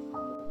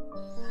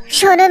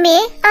 শোনো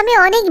মেয়ে, আমি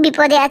অনেক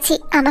বিপদে আছি,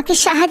 আমাকে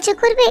সাহায্য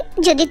করবে?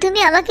 যদি তুমি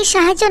আমাকে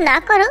সাহায্য না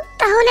করো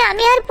তাহলে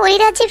আমি আর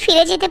পরিরাজ্যে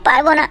ফিরে যেতে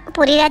পারবো না।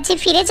 পরিরাজ্যে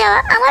ফিরে যাওয়া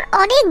আমার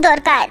অনেক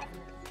দরকার।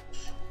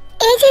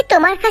 এই যে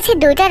তোমার কাছে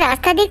দুইটা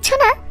রাস্তা দেখছো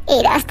না,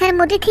 এই রাস্তার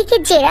মধ্যে থেকে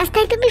যে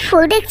রাস্তায় তুমি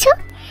ফুল দেখছো,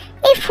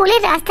 এই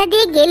ফুলের রাস্তা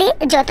দিয়ে গেলে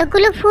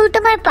যতগুলো ফুল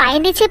তোমার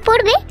পায়ের নিচে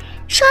পড়বে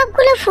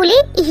সবগুলো ফুলই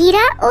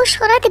হীরা ও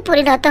সোনাতে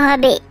পরিণত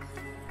হবে।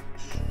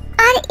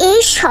 আর এই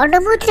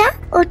স্বর্ণমুদ্রা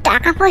ও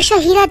টাকা পয়সা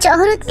হীরা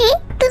জহরত নিয়ে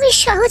তুমি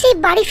সহজেই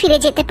বাড়ি ফিরে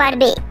যেতে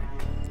পারবে।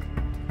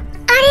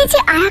 আর এই যে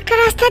আরেকটা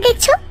রাস্তা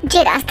দেখছো, যে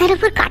রাস্তার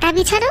উপর কাঁটা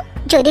বিছানো,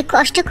 যদি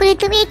কষ্ট করে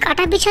তুমি এই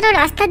কাঁটা বিছানো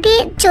রাস্তা দিয়ে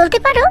চলতে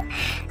পারো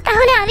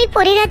তাহলে আমি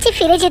পরিরাজ্যে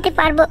ফিরে যেতে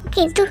পারবো,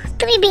 কিন্তু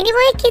তুমি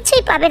বিনিময়ে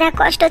কিছুই পাবে না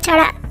কষ্ট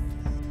ছাড়া।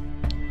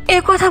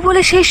 একথা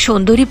বলে সেই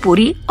সুন্দরী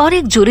পরী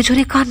অনেক জোরে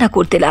জোরে কান্না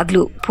করতে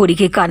লাগলো।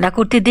 পরীকে কান্না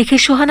করতে দেখে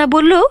সোহানা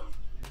বলল,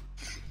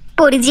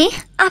 পরিজি,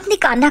 আপনি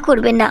কান্না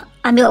করবেন না,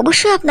 আমি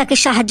অবশ্যই আপনাকে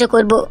সাহায্য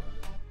করব।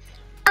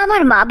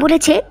 আমার মা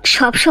বলেছে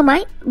সব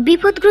সময়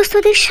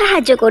বিপদগ্রস্তদের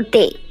সাহায্য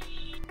করতে।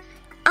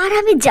 আর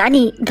আমি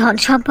জানি ধন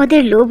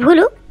সম্পদের লোভ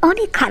হলো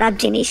অনেক খারাপ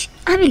জিনিস।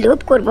 আমি লোভ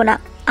করব না,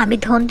 আমি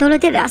ধন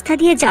দৌলতের রাস্তা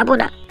দিয়ে যাব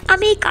না,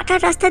 আমি এই কাটার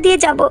রাস্তা দিয়ে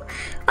যাব।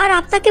 আর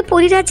আপনাকে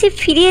পরিরাজ্যে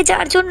ফিরিয়ে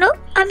যাওয়ার জন্য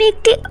আমি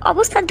একটি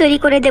অবস্থান তৈরি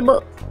করে দেব।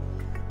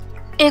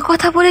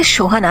 একথা বলে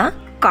সোহানা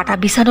কাঁটা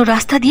বিছানো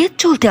রাস্তা দিয়ে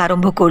চলতে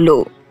আরম্ভ করলো।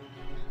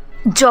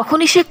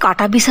 যখনই সে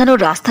কাঁটা বিছানো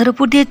রাস্তার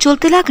উপর দিয়ে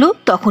চলতে লাগলো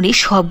তখনই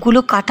সবগুলো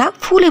কাঁটা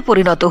ফুলে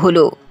পরিণত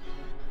হলো।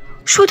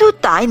 শুধু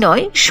তাই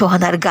নয়,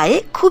 সোহানার গায়ে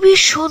খুবই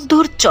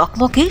সুন্দর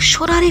চকমকে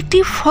সোনার একটি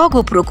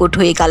ফগও প্রকট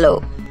হয়ে গেল।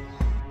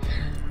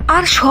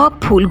 আর সব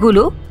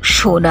ফুলগুলো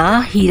সোনা,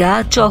 হীরা,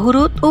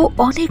 জহরত ও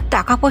অনেক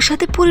টাকা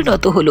পয়সাতে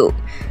পরিণত হলো।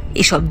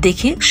 এসব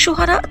দেখে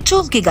সোহানা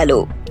চমকে গেল।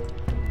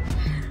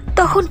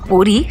 তখন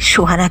পরী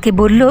সোহানাকে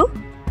বলল,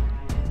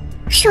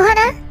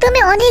 সোহানা, তুমি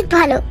অনেক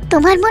ভালো,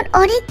 তোমার মন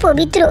অনেক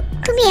পবিত্র,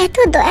 তুমি এত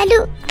দয়ালু।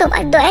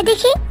 তোমার দয়া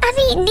দেখে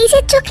আমি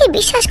নিজের চোখে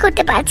বিশ্বাস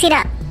করতে পারছি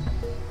না।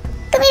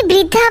 তুমি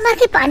বৃদ্ধা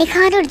আমাকে পানি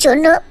খাওয়ানোর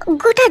জন্য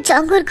গোটা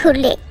জঙ্গল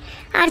ঘুরলে,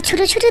 আর ছোট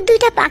ছোট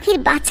দুইটা পাখির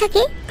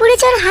বাচ্চাকে পড়ে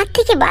যাওয়ার হাত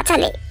থেকে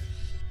বাঁচালে।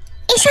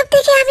 এসব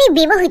থেকে আমি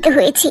বিমোহিত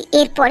হয়েছি।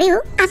 এরপরেও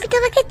আমি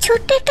তোমাকে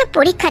ছোট্ট একটা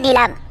পরীক্ষা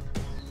নিলাম,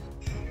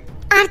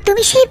 আর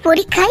তুমি সেই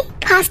পরীক্ষায়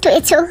ফার্স্ট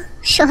হয়েছো।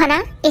 সোহানা,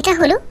 এটা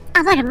হলো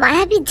আমার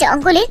মায়াবী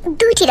জঙ্গলের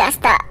দুইটি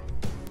রাস্তা।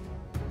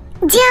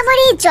 যে আমার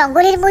এই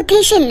জঙ্গলের মধ্যে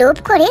এসে লোভ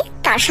করে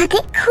তার সাথে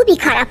খুবই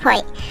খারাপ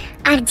হয়,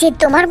 আর যে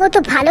তোমার মতো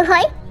ভালো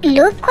হয়,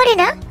 লোভ করে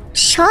না,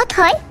 সৎ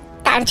হয়,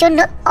 তার জন্য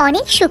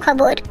অনেক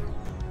সুখবর।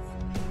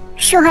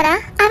 সোহানা,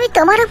 আমি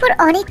তোমার উপর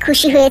অনেক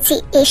খুশি হয়েছি।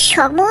 এই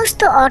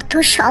সমস্ত অর্থ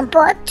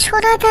সম্পদ,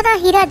 সোনা দানা,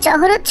 হীরা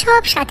জহরত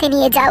সব সাথে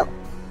নিয়ে যাও।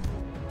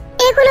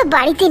 এগুলো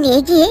বাড়িতে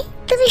নিয়ে গিয়ে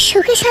তুমি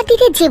সুখে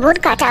শান্তিতে জীবন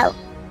কাটাও।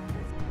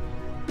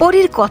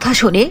 পরীর কথা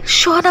শুনে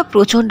সোহানা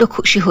প্রচন্ড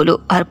খুশি হলো,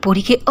 আর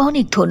পরীকে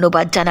অনেক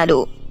ধন্যবাদ জানালো।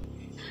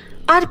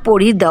 আর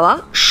পরীর দেওয়া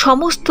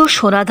সমস্ত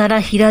সোনাদানা,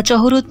 হীরা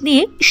জহরত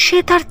নিয়ে সে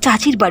তার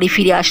চাচির বাড়ি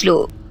ফিরে আসলো।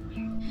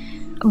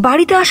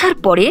 বাড়িতে আসার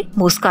পরে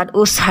মুস্কান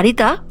ও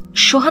সারিতা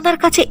সোহানার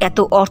কাছে এত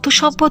অর্থ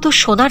সম্পদ ও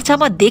সোনার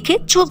জামা দেখে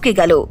চমকে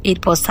গেল।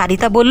 এরপর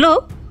সারিতা বলল,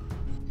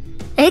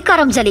 এই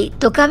করমজালি,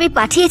 তোকে আমি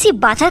পাঠিয়েছি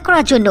বাজার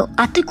করার জন্য,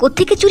 আর তুই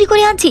কোত্থেকে চুরি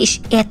করে আনছিস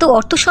এত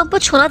অর্থ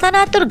সম্পদ, সোনা দানা?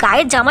 আর তোর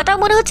গায়ের জামাটাও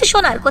মনে হচ্ছে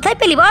সোনার, কোথায়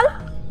পেলি বল?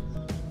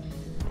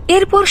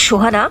 এরপর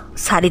সোহানা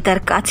সারিতার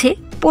কাছে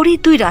পরীর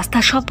দুই রাস্তা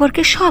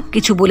সম্পর্কে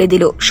সবকিছু বলে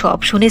দিল। সব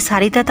শুনে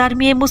সারিতা তার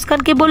মেয়ে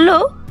মুস্কানকে বলল,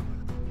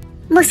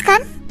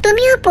 মুস্কান,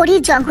 তুমিও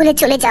পরীর জঙ্গলে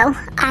চলে যাও,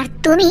 আর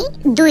তুমি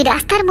দুই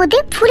রাস্তার মধ্যে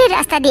ফুলের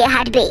রাস্তা দিয়ে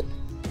হাঁটবে।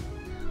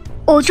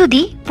 ও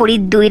যদি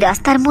পরীর দুই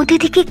রাস্তার মধ্যে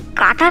থেকে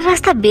কাটার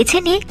রাস্তা বেছে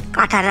নিয়ে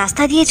কাটার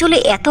রাস্তা দিয়ে চলে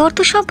এত অর্থ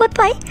সম্পদ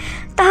পায়,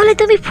 তাহলে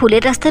তুমি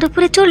ফুলের রাস্তার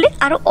উপরে চললে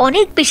আরো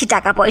অনেক বেশি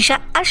টাকা পয়সা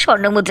আর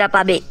স্বর্ণমুদ্রা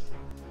পাবে।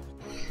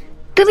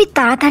 তুমি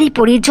তাড়াতাড়ি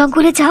পরীর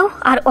জঙ্গলে যাও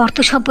আর অর্থ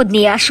সম্পদ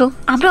নিয়ে আসো,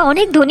 আমরা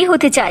অনেক ধনী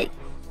হতে চাই।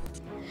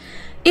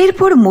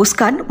 এরপর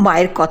মুস্কান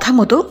মায়ের কথা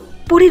মতো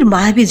পরীর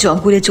মায়াবী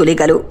জঙ্গলে চলে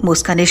গেল।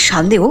 মুস্কানের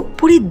সামনেও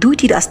পরীর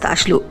দুইটি রাস্তা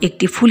আসলো,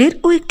 একটি ফুলের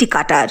ও একটি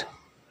কাটার।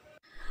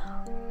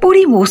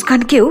 পরী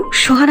মুস্কানকেও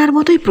সোহানার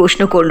মতোই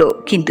প্রশ্ন করলো,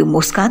 কিন্তু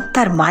মুস্কান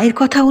তার মায়ের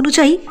কথা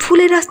অনুযায়ী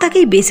ফুলের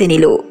রাস্তাকেই বেছে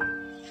নিল।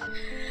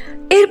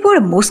 এরপর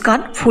মুস্কান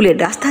ফুলের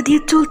রাস্তা দিয়ে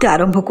চলতে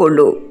আরম্ভ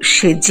করলো।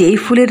 সে যেই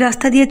ফুলের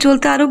রাস্তা দিয়ে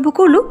চলতে আরম্ভ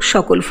করলো,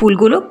 সকল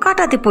ফুলগুলো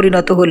কাঁটাতে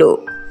পরিণত হলো,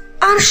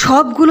 আর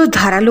সবগুলো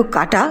ধারালো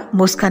কাঁটা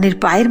মুস্কানের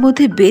পায়ের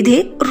মধ্যে বেঁধে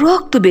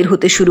রক্ত বের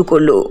হতে শুরু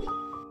করলো।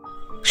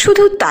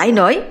 শুধু তাই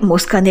নয়,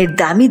 মুস্কানের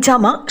দামি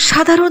জামা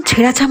সাধারণ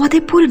ছেঁড়া জামাতে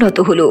পরিণত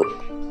হলো।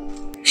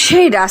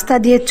 সেই রাস্তা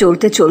দিয়ে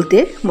চলতে চলতে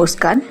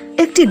মুস্কান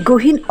একটি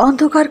গহীন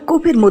অন্ধকার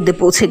কূপের মধ্যে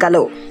পৌঁছে গেল।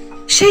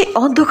 সেই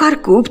অন্ধকার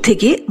কূপ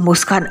থেকে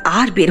মুস্কান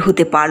আর বের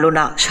হতে পারল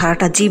না।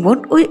 সারাটা জীবন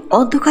ওই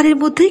অন্ধকারের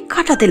মধ্যেই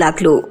কাটাতে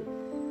লাগলো।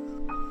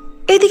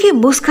 এদিকে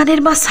মুস্কানের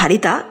মা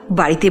সারিতা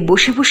বাড়িতে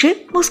বসে বসে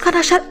মুস্কান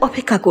আসার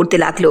অপেক্ষা করতে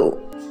লাগলো।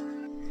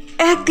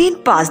 1 দিন,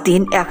 5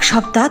 দিন, 1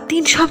 সপ্তাহ,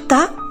 3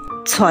 সপ্তাহ,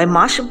 6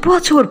 মাস,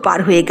 বছর পার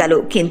হয়ে গেল,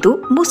 কিন্তু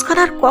মুস্কান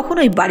আর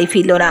কখনোই বাড়ি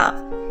ফিরল না।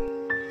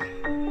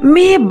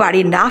 মেয়ে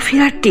বাড়ি না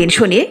ফেরার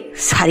টেনশনে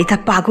সারিতা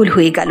পাগল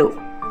হয়ে গেল।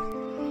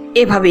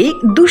 এভাবেই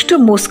দুষ্ট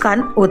মুস্কান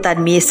ও তার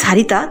মেয়ে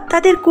সারিতা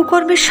তাদের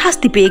কুকর্মের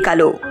শাস্তি পেয়ে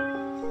গেল।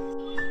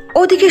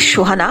 ওদিকে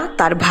সোহানা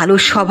তার ভালো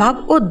স্বভাব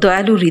ও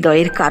দয়ালু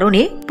হৃদয়ের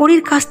কারণে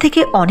পরীর কাছ থেকে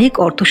অনেক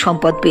অর্থ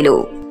সম্পদ পেল।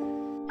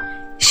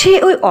 সে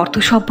ওই অর্থ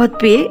সম্পদ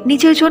পেয়ে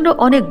নিজের জন্য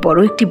অনেক বড়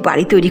একটি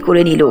বাড়ি তৈরি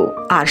করে নিল,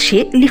 আর সে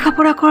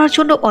লেখাপড়া করার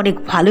জন্য অনেক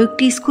ভালো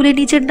একটি স্কুলে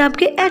নিজের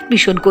নামকে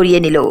অ্যাডমিশন করিয়ে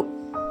নিল।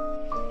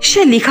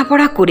 সে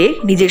লেখাপড়া করে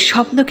নিজের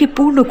স্বপ্নকে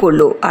পূর্ণ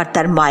করলো, আর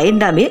তার মায়ের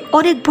নামে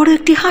অনেক বড়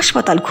একটি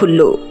হাসপাতাল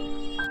খুলল।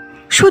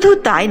 শুধু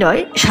তাই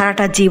নয়,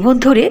 সারাটা জীবন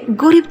ধরে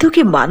গরিব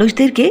দুঃখী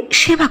মানুষদেরকে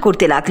সেবা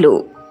করতে লাগলো।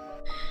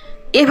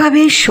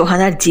 এভাবে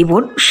সোহানার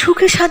জীবন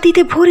সুখে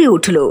শান্তিতে ভরে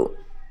উঠল।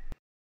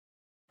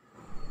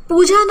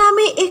 পূজা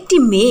নামে একটি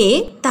মেয়ে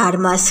তার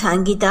মা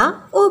সঙ্গীতা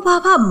ও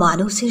বাবা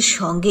মানুষের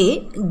সঙ্গে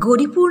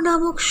গরিপুর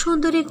নামক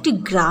সুন্দর একটি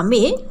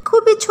গ্রামে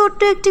খুবই ছোট্ট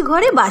একটি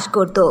ঘরে বাস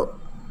করত।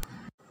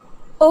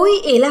 ওই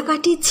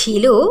এলাকাটি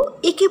ছিল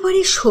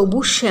একেবারে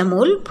সবুজ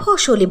শ্যামল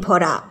ফসলে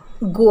ভরা,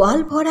 গোয়াল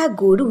ভরা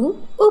গরু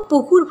ও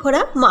পুকুর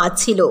ভরা মাছ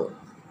ছিল।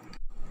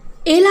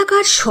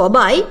 এলাকার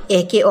সবাই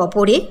একে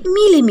অপরে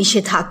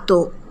মিলেমিশে থাকত।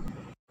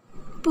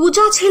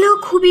 পূজা ছিল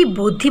খুবই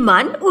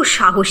বুদ্ধিমান ও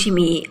সাহসী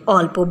মেয়ে।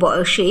 অল্প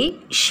বয়সে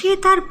সে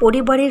তার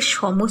পরিবারের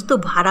সমস্ত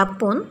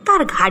ভারাপন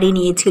তার ঘাড়ে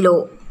নিয়েছিল।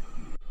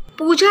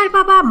 পূজার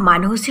বাবা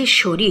মানুষের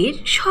শরীর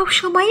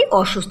সবসময়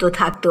অসুস্থ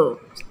থাকত।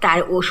 তার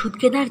ওষুধ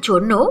কেনার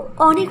জন্য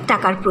অনেক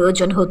টাকার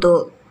প্রয়োজন হতো।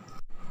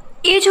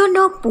 এজন্য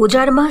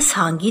পূজার মা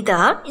সঙ্গীতা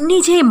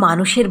নিজে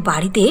মানুষের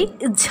বাড়িতে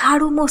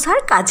ঝাড়ু মশার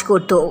কাজ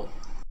করত।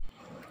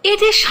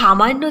 এতে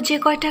সামান্য যে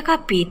কয় টাকা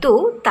পেত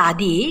তা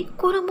দিয়ে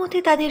কোনো মতে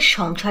তাদের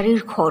সংসারের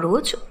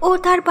খরচ ও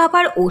তার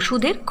বাবার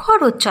ওষুধের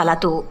খরচ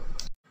চালাতো।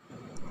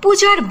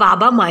 পূজার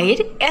বাবা মায়ের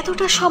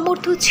এতটা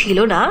সামর্থ্য ছিল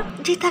না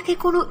যে তাকে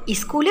কোনো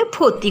স্কুলে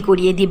ভর্তি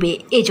করিয়ে দিবে।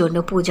 এজন্য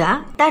পূজা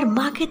তার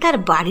মাকে তার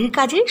বাড়ির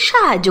কাজে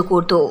সাহায্য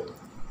করত।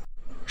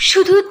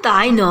 শুধু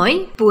তাই নয়,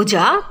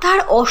 পূজা তার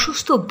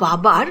অসুস্থ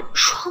বাবার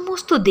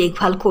সমস্ত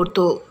দেখভাল করত।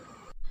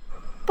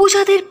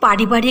 পূজাদের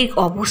পারিবারিক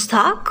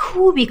অবস্থা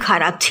খুবই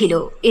খারাপ ছিল।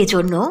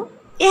 এজন্য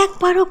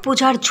একবারও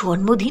পূজার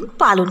জন্মদিন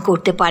পালন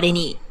করতে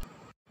পারেনি।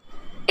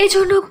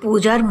 এজন্য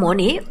পূজার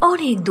মনে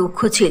অনেক দুঃখ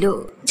ছিল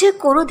যে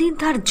কোনোদিন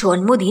তার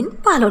জন্মদিন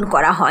পালন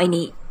করা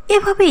হয়নি।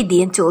 এভাবেই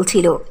দিন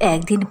চলছিল।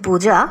 একদিন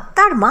পূজা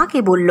তার মাকে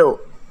বলল,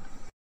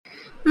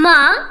 মা,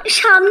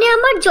 সামনে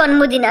আমার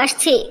জন্মদিন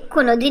আসছে,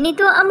 কোনোদিনই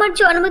তো আমার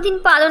জন্মদিন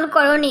পালন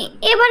করনি,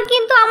 এবার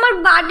কিন্তু আমার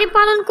বার্থডে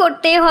পালন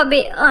করতেই হবে।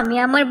 আমি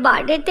আমার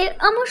বার্থডেতে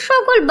আমার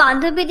সকল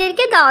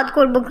বান্ধবীদেরকে দাওয়াত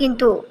করব।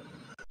 কিন্তু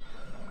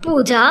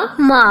পূজা,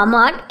 মা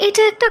আমার,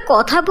 এটা একটা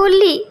কথা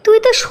বললি? তুই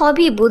তো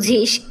সবই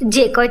বুঝিস,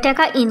 যে কয়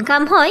টাকা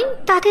ইনকাম হয়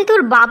তাতে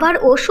তোর বাবার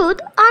ওষুধ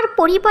আর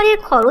পরিবারের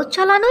খরচ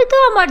চালানোই তো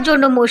আমার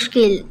জন্য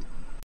মুশকিল।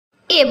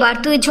 এবার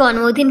তুই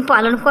জন্মদিন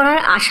পালন করার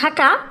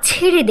আশাটা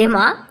ছেড়ে দে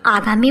মা।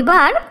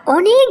 আগামীবার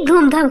অনেক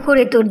ধুমধাম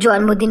করে তোর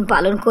জন্মদিন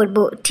পালন করব,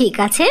 ঠিক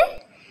আছে?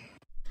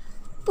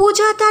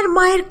 পূজা তার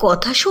মায়ের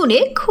কথা শুনে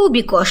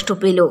খুবই কষ্ট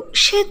পেল।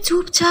 সে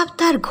চুপচাপ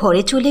তার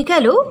ঘরে চলে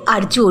গেল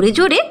আর জোরে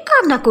জোরে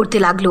কান্না করতে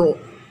লাগলো।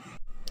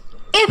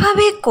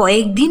 এভাবে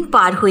কয়েকদিন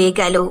পার হয়ে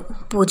গেল।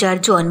 পূজার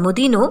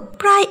জন্মদিনও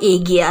প্রায়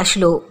এগিয়ে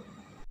আসলো।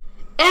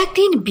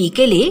 একদিন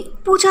বিকেলে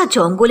পূজা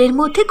জঙ্গলের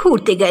মধ্যে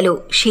ঘুরতে গেল।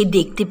 সে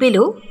দেখতে পেল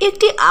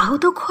একটি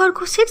আহত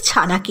খরগোশের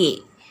ছানাকে।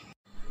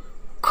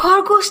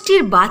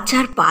 খরগোশটির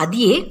বাচ্চার পা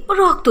দিয়ে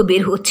রক্ত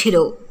বের হচ্ছিল।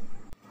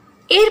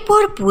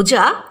 এরপর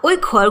পূজা ওই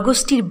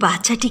খরগোশটির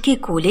বাচ্চাটিকে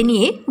কোলে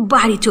নিয়ে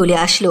বাড়ি চলে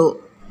আসলো।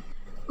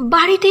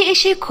 বাড়িতে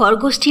এসে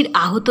খরগোশটির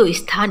আহত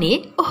স্থানে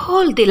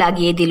হলদে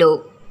লাগিয়ে দিল।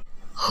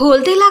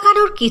 হলদে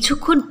লাগানোর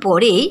কিছুক্ষণ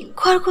পরেই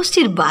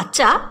খরগোশটির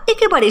বাচ্চা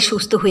একেবারে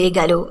সুস্থ হয়ে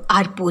গেল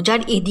আর পূজার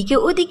এদিকে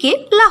ওদিকে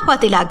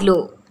লাফাতে লাগলো।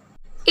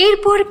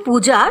 এরপর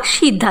পূজা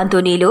সিদ্ধান্ত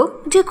নিল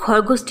যে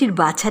খরগোশটির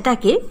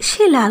বাচ্চাটাকে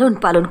সে লালন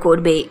পালন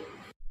করবে।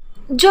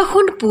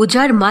 যখন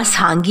পূজার মা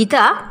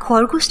সঙ্গীতা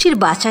খরগোশটির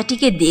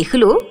বাচ্চাটিকে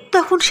দেখল,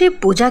 তখন সে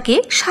পূজাকে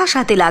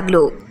শাসাতে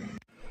লাগলো।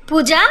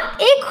 পূজা,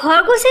 এই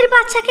খরগোশের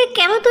বাচ্চাকে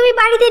কেন তুমি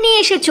বাড়িতে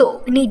নিয়ে এসেছো?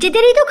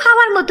 নিজেদেরই তো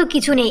খাওয়ার মতো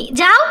কিছু নেই,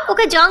 যাও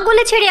ওকে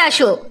জঙ্গলে ছেড়ে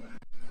আসো।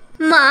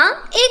 মা,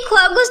 এই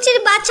খরগোশটির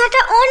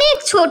বাচ্চাটা অনেক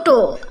ছোট,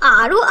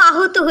 আরো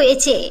আহত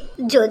হয়েছে।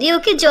 যদি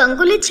ওকে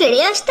জঙ্গলে ছেড়ে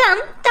আসতাম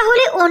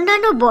তাহলে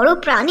অন্যান্য বড়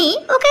প্রাণী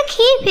ওকে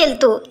খেয়ে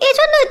ফেলতো।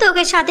 এজন্যই তো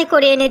ওকে সাথে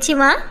করে এনেছি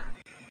মা।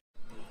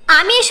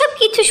 আমি এসব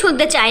কিছু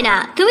শুনতে চাই না,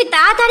 তুমি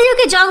তাড়াতাড়ি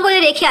ওকে জঙ্গলে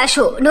রেখে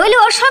আসো, নইলে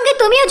ওর সঙ্গে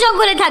তুমিও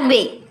জঙ্গলে থাকবে।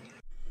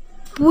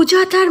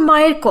 পূজা তার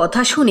মায়ের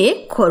কথা শুনে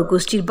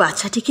খরগোশটির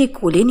বাচ্চাটিকে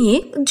কোলে নিয়ে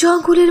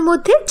জঙ্গলের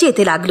মধ্যে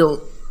যেতে লাগলো।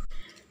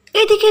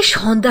 এদিকে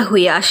সন্ধ্যা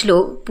হয়ে আসলো।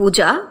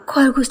 পূজা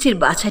খরগোশটির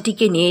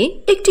বাচ্চাটিকে নিয়ে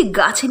একটি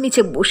গাছের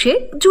নিচে বসে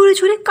জোরে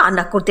জোরে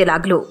কান্না করতে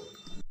লাগলো।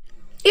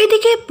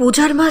 এদিকে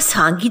পূজার মা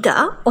সাঙ্গীতা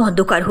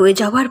অন্ধকার হয়ে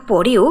যাওয়ার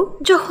পরেও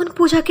যখন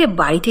পূজাকে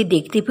বাড়িতে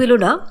দেখতে পেল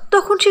না,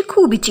 তখন সে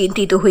খুবই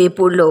চিন্তিত হয়ে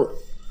পড়ল।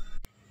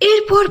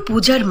 এরপর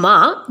পূজার মা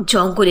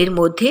জঙ্গলের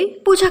মধ্যে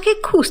পূজাকে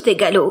খুঁজতে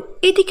গেল।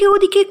 এদিকে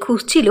ওদিকে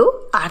খুঁজছিল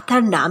আর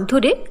তার নাম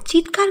ধরে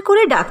চিৎকার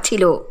করে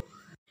ডাকছিল।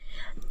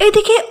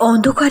 এদিকে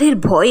অন্ধকারের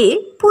ভয়ে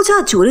পূজা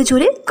জোরে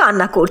জোরে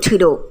কান্না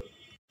করছিল।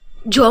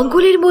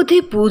 জঙ্গলের মধ্যে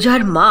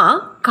পূজার মা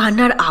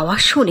কান্নার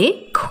আওয়াজ শুনে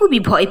খুবই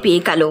ভয়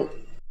পেয়ে গেল।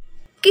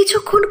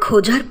 কিছুক্ষণ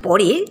খোঁজার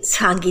পরে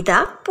সাঙ্গীতা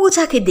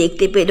পূজাকে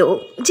দেখতে পেল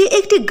যে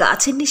একটি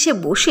গাছের নিচে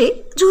বসে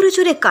জোরে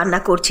জোরে কান্না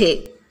করছে।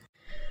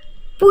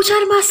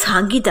 পূজার মা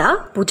সাঙ্গীতা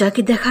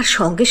পূজাকে দেখার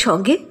সঙ্গে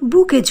সঙ্গে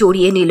বুকে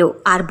জড়িয়ে নিল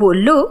আর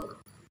বলল,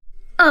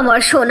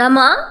 আমার সোনা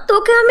মা,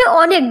 তোকে আমি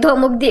অনেক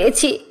ধমক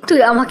দিয়েছি, তুই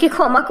আমাকে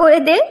ক্ষমা করে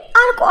দে।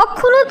 আর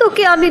কখনো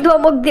তোকে আমি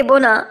ধমক দেব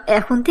না।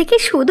 এখন থেকে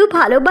শুধু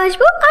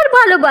ভালোবাসবো আর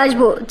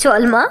ভালোবাসবো।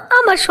 চল মা,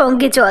 আমার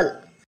সঙ্গে চল।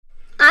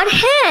 আর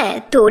হ্যাঁ,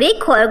 তোর এই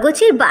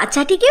খরগোশের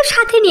বাচ্চাটিকেও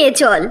সাথে নিয়ে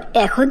চল।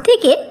 এখন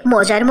থেকে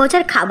মজার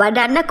মজার খাবার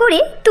রান্না করে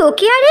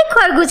তোকে আর এই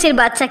খরগোশের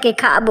বাচ্চাকে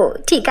খাওয়াবো।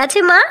 ঠিক আছে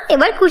মা,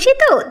 এবার খুশি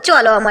তো?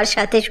 চলো আমার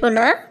সাথে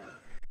সোনা।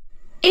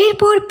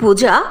 এরপর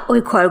পূজা ওই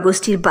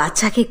খরগোশটির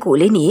বাচ্চাকে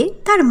কোলে নিয়ে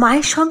তার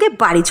মায়ের সঙ্গে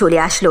বাড়ি চলে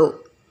আসলো।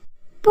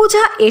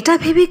 পূজা এটা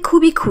ভেবে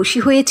খুবই খুশি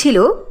হয়েছিল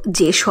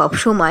যে সব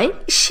সময়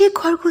সে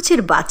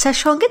খরগোশের বাচ্চার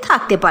সঙ্গে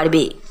থাকতে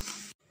পারবে।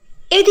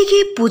 এদিকে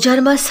পূজার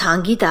মা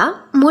সাঙ্গীতা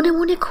মনে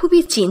মনে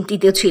খুবই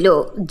চিন্তিত ছিল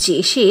যে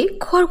সে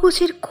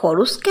খরগোশের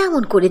খরচ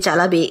কেমন করে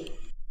চালাবে।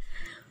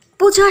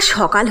 পূজা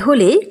সকাল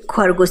হলে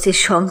খরগোশের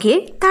সঙ্গে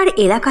তার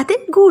এলাকাতে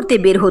ঘুরতে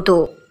বের হতো।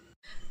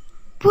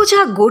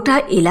 পূজা গোটা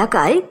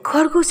এলাকায়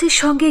খরগোশের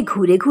সঙ্গে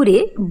ঘুরে ঘুরে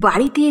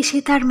বাড়িতে এসে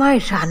তার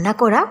মায়ের রান্না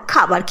করা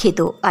খাবার খেত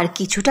আর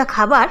কিছুটা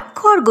খাবার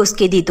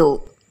খরগোশকে দিত।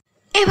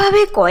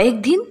 এভাবে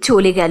কয়েকদিন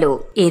চলে গেল।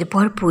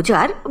 এরপর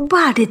পূজার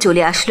বার্থডে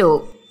চলে আসলো।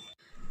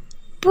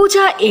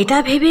 পূজা এটা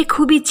ভেবে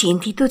খুবই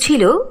চিন্তিত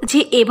ছিল যে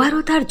এবারও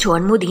তার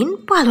জন্মদিন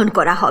পালন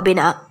করা হবে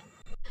না।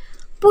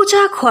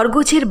 পূজা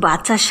খরগোশের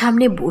বাচ্চার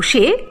সামনে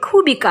বসে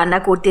খুবই কান্না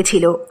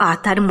করতেছিল আর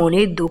তার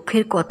মনের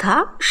দুঃখের কথা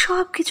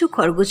সবকিছু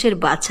খরগোশের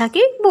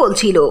বাচ্চাকে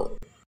বলছিল।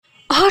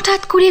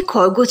 হঠাৎ করে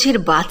খরগোশের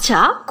বাচ্চা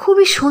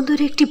খুবই সুন্দর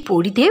একটি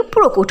পরীতে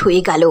প্রকট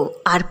হয়ে গেল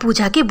আর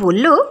পূজাকে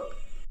বলল,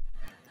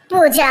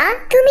 পূজা,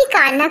 তুমি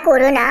কান্না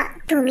করো না।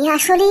 তুমি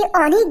আসলে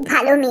অনেক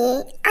ভালো মেয়ে।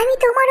 আমি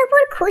তোমার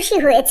উপর খুশি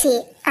হয়েছি।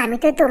 আমি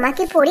তো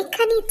তোমাকে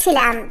পরীক্ষা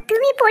নিচ্ছিলাম,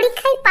 তুমি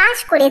পরীক্ষায় পাশ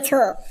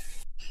করেছো।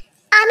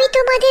 আমি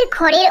তোমাদের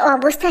ঘরের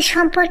অবস্থা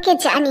সম্পর্কে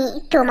জানি।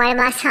 তোমার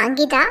মা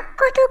সাঙ্গীতা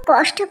কত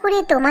কষ্ট করে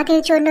তোমাদের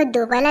জন্য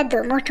দুবেলা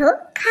দুমুঠো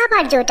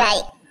খাবার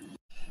জোটায়।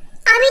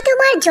 আমি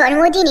তোমার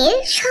জন্মদিনের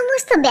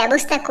সমস্ত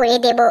ব্যবস্থা করে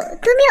দেব।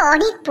 তুমি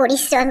অনেক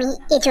পরিশ্রমী,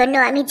 এজন্য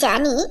আমি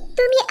জানি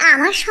তুমি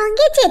আমার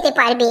সঙ্গে যেতে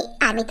পারবে।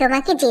 আমি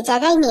তোমাকে যে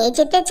জায়গায় নিয়ে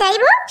যেতে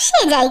চাইবো সে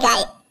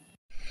জায়গায়।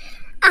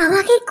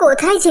 আমাকে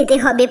কোথায় যেতে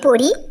হবে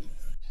পরি?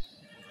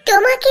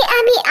 তোমাকে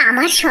আমি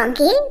আমার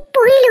সঙ্গে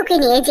পরিলোকে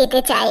নিয়ে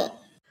যেতে চাই।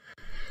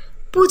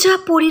 পূজা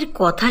পরীর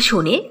কথা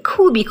শুনে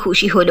খুবই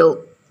খুশি হলো।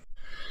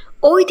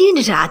 ওই দিন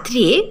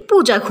রাত্রে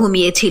পূজা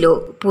ঘুমিয়েছিল।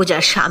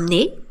 পূজার সামনে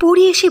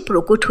পরী এসে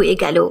প্রকট হয়ে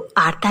গেল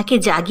আর তাকে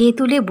জাগিয়ে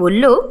তুলে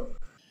বলল,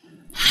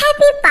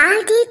 হ্যাপি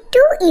বার্থডে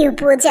টু ইউ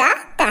পূজা।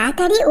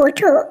 তাড়াতাড়ি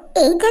ওঠো,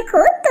 এই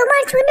দেখো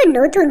তোমার জন্য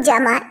নতুন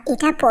জামা,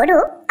 এটা পরো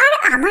আর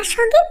আমার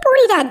সঙ্গে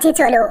পরী রাজ্যে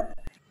চলো।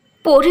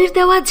 পরীর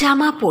দেওয়া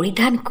জামা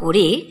পরিধান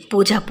করে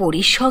পূজা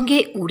পরীর সঙ্গে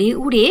উড়ে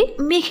উড়ে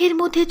মেঘের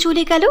মধ্যে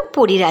চলে গেল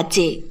পরী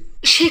রাজ্যে।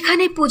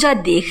 সেখানে পূজা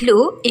দেখল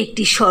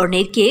একটি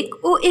স্বর্ণের কেক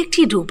ও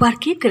একটি রূপার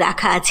কেক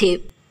রাখা আছে।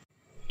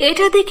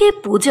 এটা দেখে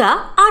পূজা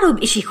আরো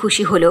বেশি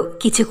খুশি হলো।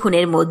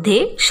 কিছুক্ষণের মধ্যে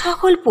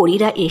সকল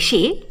পরীরা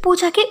এসে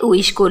পূজাকে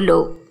উইশ করলো।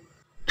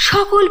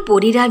 সকল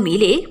পরীরা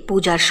মিলে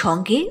পূজার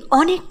সঙ্গে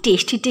অনেক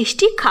টেস্টি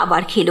টেস্টি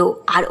খাবার খেলো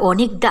আর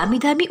অনেক দামি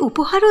দামি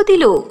উপহারও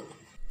দিল।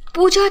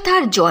 পূজা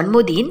তার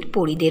জন্মদিন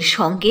পরীদের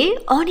সঙ্গে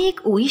অনেক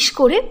উইশ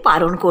করে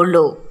পালন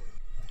করলো।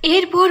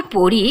 এরপর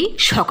পরী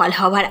সকাল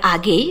হওয়ার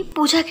আগেই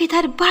পূজাকে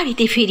তার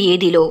বাড়িতে ফিরিয়ে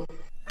দিল।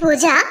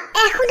 পূজা,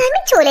 এখন আমি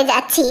চলে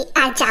যাচ্ছি,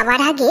 আর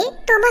যাওয়ার আগে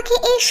তোমাকে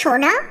এই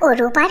সোনা ও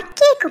রূপার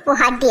কেক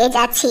উপহার দিয়ে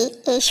যাচ্ছি।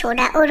 এই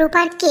সোনা ও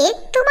রূপার কেক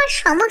তোমার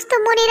সমস্ত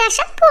মনের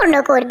আশা পূর্ণ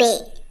করবে।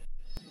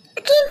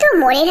 কিন্তু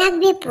মনে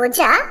রাখবে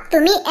পূজা,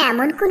 তুমি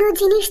এমন কোনো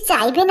জিনিস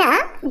চাইবে না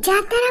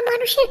যার দ্বারা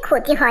মানুষের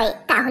ক্ষতি হয়,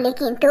 তাহলে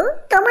কিন্তু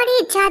তোমার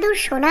এই জাদুর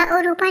সোনা ও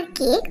রূপার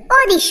কেক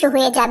অদৃশ্য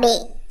হয়ে যাবে।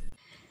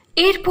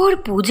 এরপর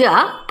পূজা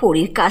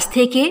পরীর কাছ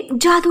থেকে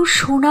জাদুর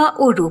সোনা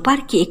ও রূপার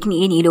কেক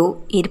নিয়ে নিল।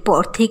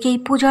 এরপর থেকেই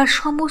পূজার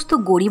সমস্ত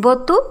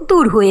গরিবত্ব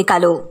দূর হয়ে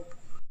গেল।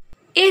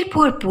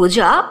 এরপর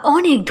পূজা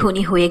অনেক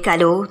ধনী হয়ে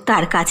গেল।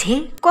 তার কাছে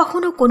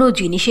কখনো কোনো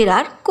জিনিসের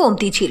আর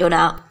কমতি ছিল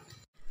না।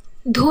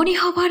 ধনী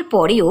হবার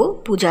পরেও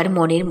পূজার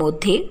মনের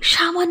মধ্যে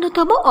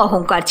সামান্যতম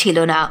অহংকার ছিল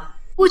না।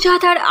 পূজা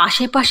তার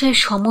আশেপাশের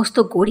সমস্ত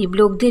গরিব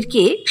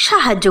লোকদেরকে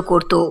সাহায্য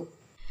করত।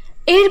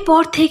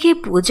 এরপর থেকে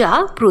পূজা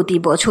প্রতি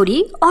বছরই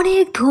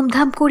অনেক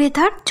ধুমধাম করে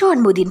তার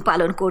জন্মদিন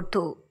পালন করত।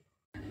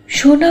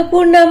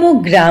 সোনাপুর নামক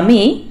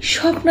গ্রামে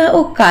স্বপ্না ও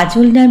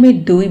কাজল নামের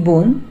দুই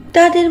বোন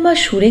তাদের মা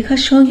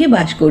সুরেখার সঙ্গে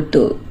বাস করত।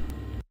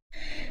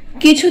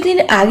 কিছুদিন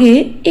আগে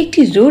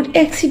একটি রোড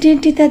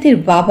অ্যাক্সিডেন্টে তাদের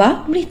বাবা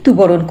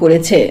মৃত্যুবরণ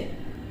করেছে।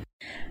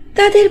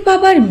 তাদের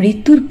বাবার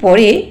মৃত্যুর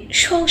পরে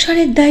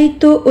সংসারের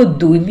দায়িত্ব ও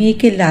দুই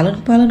মেয়েকে লালন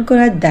পালন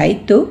করার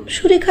দায়িত্ব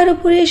সুরেখার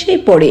উপরে এসে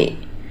পড়ে।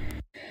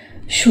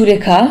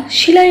 সুরেখা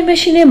সেলাই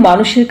মেশিনে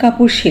মানুষের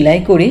কাপড় সেলাই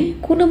করে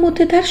কোনো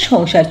মতে তার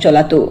সংসার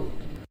চালাতো।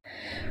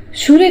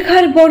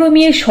 সুরেখার বড়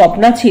মেয়ে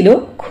স্বপ্না ছিল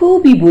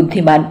খুবই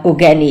বুদ্ধিমান ও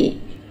জ্ঞানী,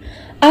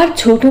 আর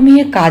ছোট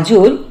মেয়ে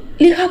কাজল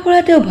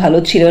লেখাপড়াতেও ভালো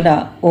ছিল না।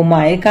 ও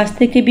মায়ের কাছ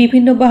থেকে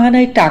বিভিন্ন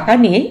বাহানায় টাকা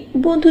নিয়ে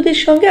বন্ধুদের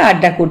সঙ্গে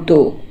আড্ডা করত।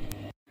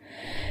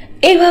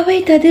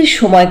 এভাবেই তাদের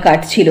সময়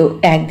কাটছিল।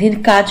 একদিন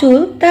কাজল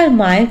তার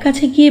মায়ের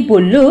কাছে গিয়ে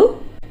বলল,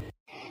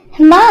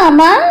 মা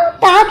মা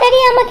তাড়াতাড়ি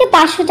আমাকে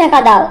 500 টাকা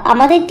দাও,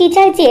 আমাদের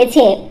টিচার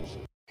চেয়েছে।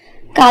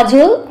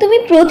 কাজল, তুমি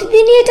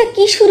প্রতিদিনই এটা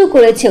কি শুরু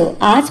করেছো?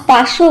 আজ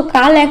 500,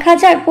 কাল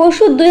 1000,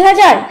 পরশু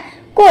 2000।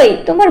 কই,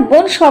 তোমার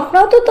বোন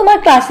স্বপ্নাও তো তোমার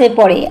ক্লাসে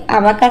পড়ে,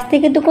 আমার কাছ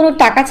থেকে তো কোনো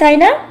টাকা চাই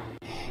না।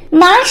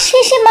 মাস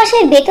শেষে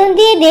মাসের বেতন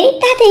দিয়ে দেই,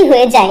 তাতেই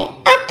হয়ে যায়।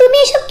 আর তুমি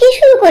এসব কি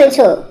শুরু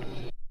করেছো?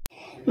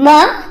 মা,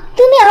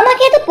 তুমি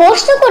আমাকে এত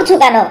প্রশ্ন করছো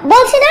কেন?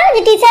 বলছি না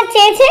যে টিচার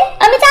চেয়েছে,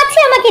 আমি চাচ্ছি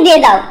আমাকে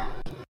দিয়ে দাও।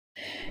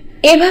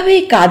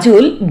 এভাবেই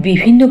কাজল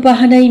বিভিন্ন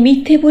বাহানায়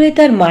মিথ্যে বলে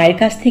তার মায়ের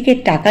কাছ থেকে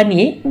টাকা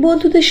নিয়ে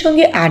বন্ধুদের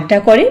সঙ্গে আড্ডা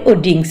করে ও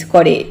ড্রিঙ্কস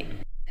করে।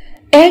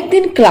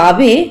 একদিন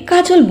ক্লাবে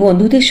কাজল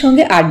বন্ধুদের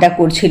সঙ্গে আড্ডা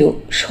করছিল।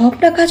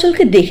 স্বপ্না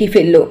কাজলকে দেখে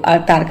ফেললো আর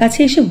তার কাছে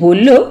এসে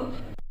বলল,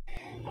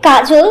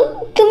 কাজল,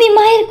 তুমি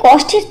মায়ের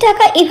কষ্টের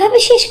টাকা এভাবে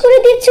শেষ করে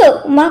দিচ্ছ?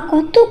 মা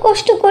কত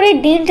কষ্ট করে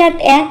দিন রাত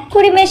এক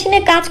করে মেশিনে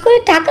কাজ করে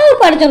টাকা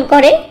উপার্জন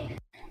করে,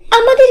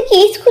 আমাদেরকে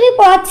স্কুলে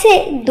পড়াচ্ছে,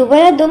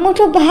 দুবেলা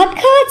দুমুঠো ভাত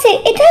খাওয়াচ্ছে,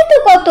 এটাই তো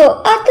কত।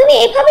 আর তুমি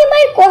এভাবে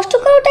মায়ের কষ্ট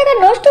করা টাকা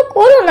নষ্ট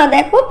করো না,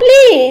 দেখো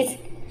প্লিজ।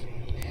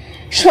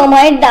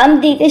 সময়ের দাম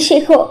দিতে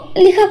শেখো,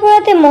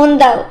 লেখাপড়াতে মন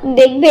দাও,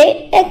 দেখবে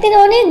একদিন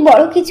অনেক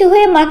বড় কিছু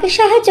হয়ে মাকে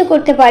সাহায্য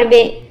করতে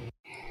পারবে।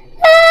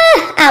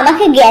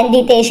 আমাকে জ্ঞান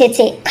দিতে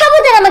এসেছে,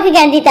 খবরদার আমাকে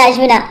জ্ঞান দিতে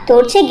আসবে না।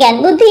 তোর চেয়ে জ্ঞান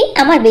বুদ্ধি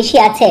আমার বেশি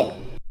আছে।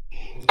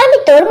 আমি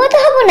তোর মতো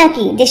হব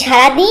নাকি যে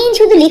সারাদিন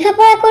শুধু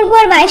লেখাপড়া করবো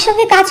আর মায়ের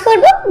সঙ্গে কাজ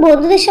করব,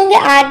 বন্ধুদের সঙ্গে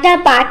আড্ডা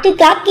পার্টি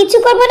ক্লাব কিছু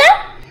করবো না?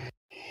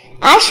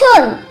 আর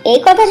শোন, এই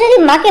কথা যদি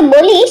মাকে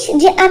বলিস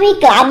যে আমি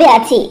ক্লাবে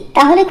আছি,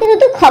 তাহলে কিন্তু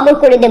তুই খবর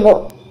করে দেব।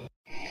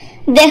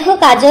 দেখো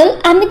কাজল,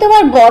 আমি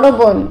তোমার বড়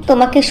বোন,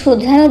 তোমাকে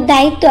শুধরানোর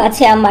দায়িত্ব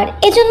আছে আমার,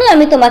 এজন্য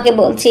আমি তোমাকে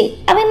বলছি।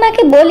 আমি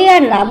মাকে বলি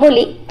আর না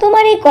বলি,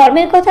 তোমার এই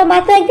কর্মের কথা মা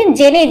তো একদিন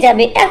জেনে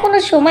যাবে, এখনো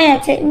সময়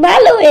আছে,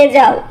 ভালো হয়ে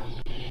যাও।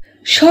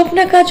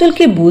 স্বপ্না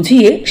কাজলকে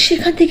বুঝিয়ে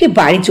সেখান থেকে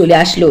বাড়ি চলে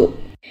আসলো।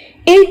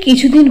 এর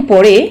কিছুদিন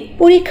পরে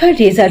পরীক্ষার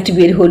রেজাল্ট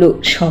বের হলো।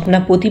 স্বপ্না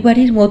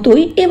প্রতিবারের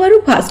মতোই এবারও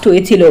ফার্স্ট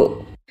হয়েছিল।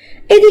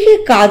 এদিকে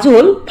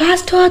কাজল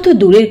ফার্স্ট হওয়া তো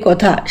দূরের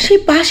কথা, সে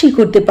পাসই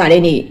করতে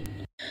পারেনি।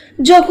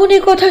 যখন এ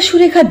কথা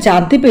সুরেখা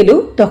জানতে পেল,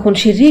 তখন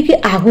সে রেগে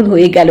আগুন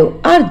হয়ে গেল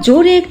আর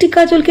জোরে একটি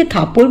কাজলকে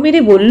থাপ্পড়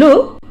মেরে বলল,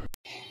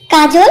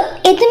 কাজল,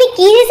 এ তুমি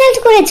কি রেজাল্ট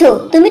করেছো?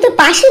 তুমি তো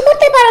পাসই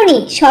করতে পারোনি।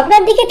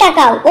 স্বপ্নার দিকে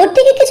তাকাও, ওর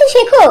থেকে কিছু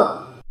শেখো।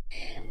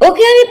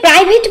 ওকে আমি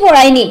প্রাইভেট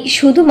পড়াইনি,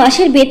 শুধু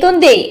মাসের বেতন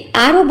দেই,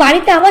 আর ও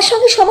বাড়িতে আমার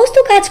সঙ্গে সমস্ত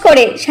কাজ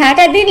করে,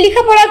 সারাটা দিন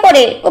লেখাপড়া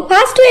করে, ও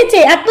ফার্স্ট হয়েছে।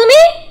 আর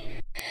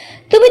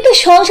তুমি তো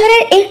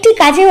সংসারের একটি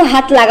কাজেও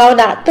হাত লাগাও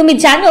না। তুমি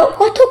জানো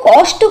কত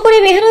কষ্ট করে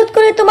মেহনত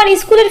করে তোমার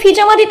স্কুলের ফি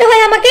জমা দিতে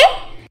হয় আমাকে?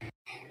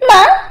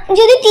 মা,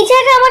 যদি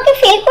টিচাররা আমাকে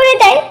ফেল করে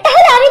দেয়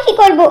তাহলে আমি কি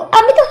করব?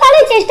 আমি তো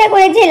ভালোই চেষ্টা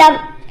করেছিলাম।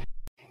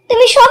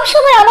 তুমি সব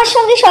সময় আমার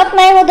সঙ্গে সৎ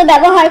মায়ের মতো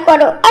ব্যবহার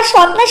করো, আর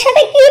স্বপ্নার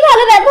সাথে কি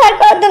ভালো ব্যবহার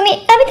করো তুমি।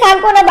 আমি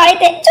থাকবো না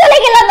বাড়িতে, চলে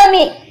গেলাম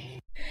আমি।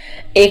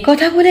 এ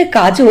কথা বলে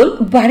কাজল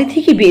বাড়ি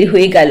থেকে বের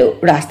হয়ে গেল।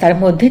 রাস্তার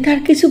মধ্যে তার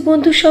কিছু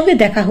বন্ধুর সঙ্গে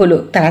দেখা হলো।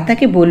 তারা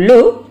তাকে বলল,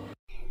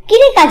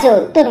 কিরে কাজল,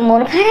 তোর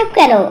মন খারাপ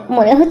কেন?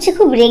 মনে হচ্ছে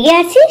খুব রেগে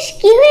আছিস।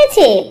 কি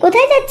হয়েছে?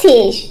 কোথায়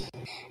যাচ্ছিস?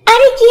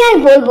 আরে কি আর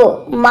বলবো,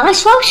 মা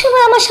সব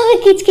সময় আমার সঙ্গে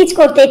কিচকিচ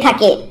করতেই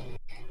থাকে।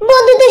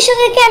 বন্ধুদের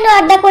সঙ্গে কেন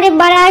আড্ডা করে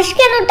বেড়াস,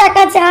 কেন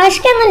টাকা চাস,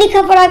 কেন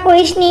লেখাপড়া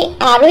করিসনি।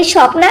 আর ওই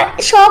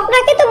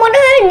স্বপ্নাকে তো মনে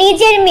হয়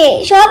নিজের মেয়ে,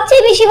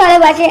 সবচেয়ে বেশি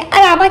ভালোবাসে,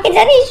 আর আমাকে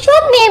জানিস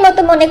সব মেয়ের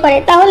মতো মনে করে।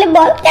 তাহলে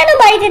বল কেন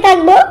বাড়িতে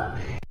থাকবো?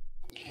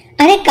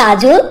 আরে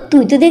কাজল,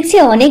 তুই তো দেখছি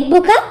অনেক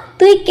বোকা।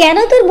 তুই কেন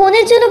তোর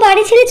বোনের জন্য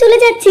বাড়ি ছেড়ে চলে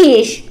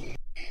যাচ্ছিস?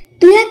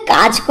 তুই এক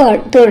কাজ কর,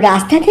 তোর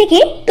রাস্তা থেকে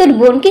তোর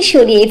বোনকে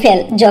সরিয়ে ফেল।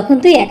 যখন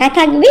তুই একা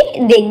থাকবি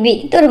দেখবি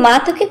তোর মা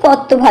তোকে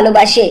কত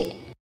ভালোবাসে।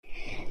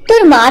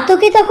 তোর মা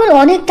তোকে তখন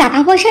অনেক টাকা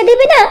পয়সা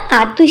দেবে না,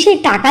 আর তুই সেই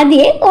টাকা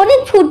দিয়ে অনেক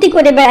ফুর্তি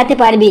করে বেড়াতে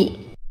পারবি।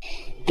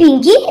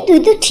 পিঙ্কি, তুই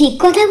তো ঠিক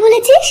কথা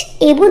বলেছিস।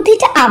 এই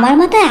বুদ্ধিটা আমার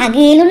মাথায়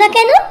আগে এলো না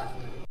কেন?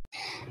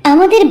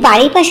 আমাদের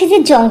বাড়ির পাশে যে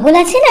জঙ্গল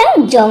আছে না,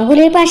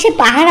 জঙ্গলের পাশে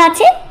পাহাড়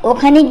আছে,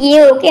 ওখানে গিয়ে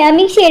ওকে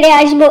আমি ছেড়ে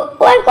আসবো।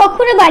 ও আর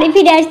কখনো বাড়ি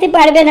ফিরে আসতে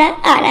পারবে না,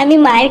 আর আমি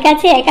মায়ের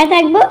কাছে একা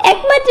থাকবো,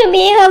 একমাত্র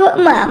মেয়ে হব।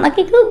 মা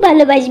আমাকে খুব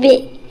ভালোবাসবে।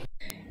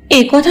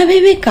 এ কথা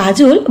ভেবে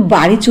কাজল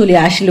বাড়ি চলে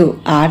আসলো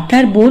আর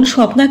তার বোন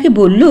স্বপ্নাকে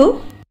বলল,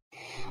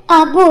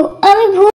 আব্বু, আমি